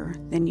stronger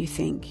than you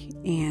think,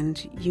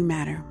 and you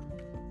matter.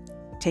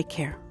 Take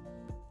care.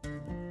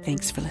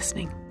 Thanks for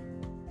listening.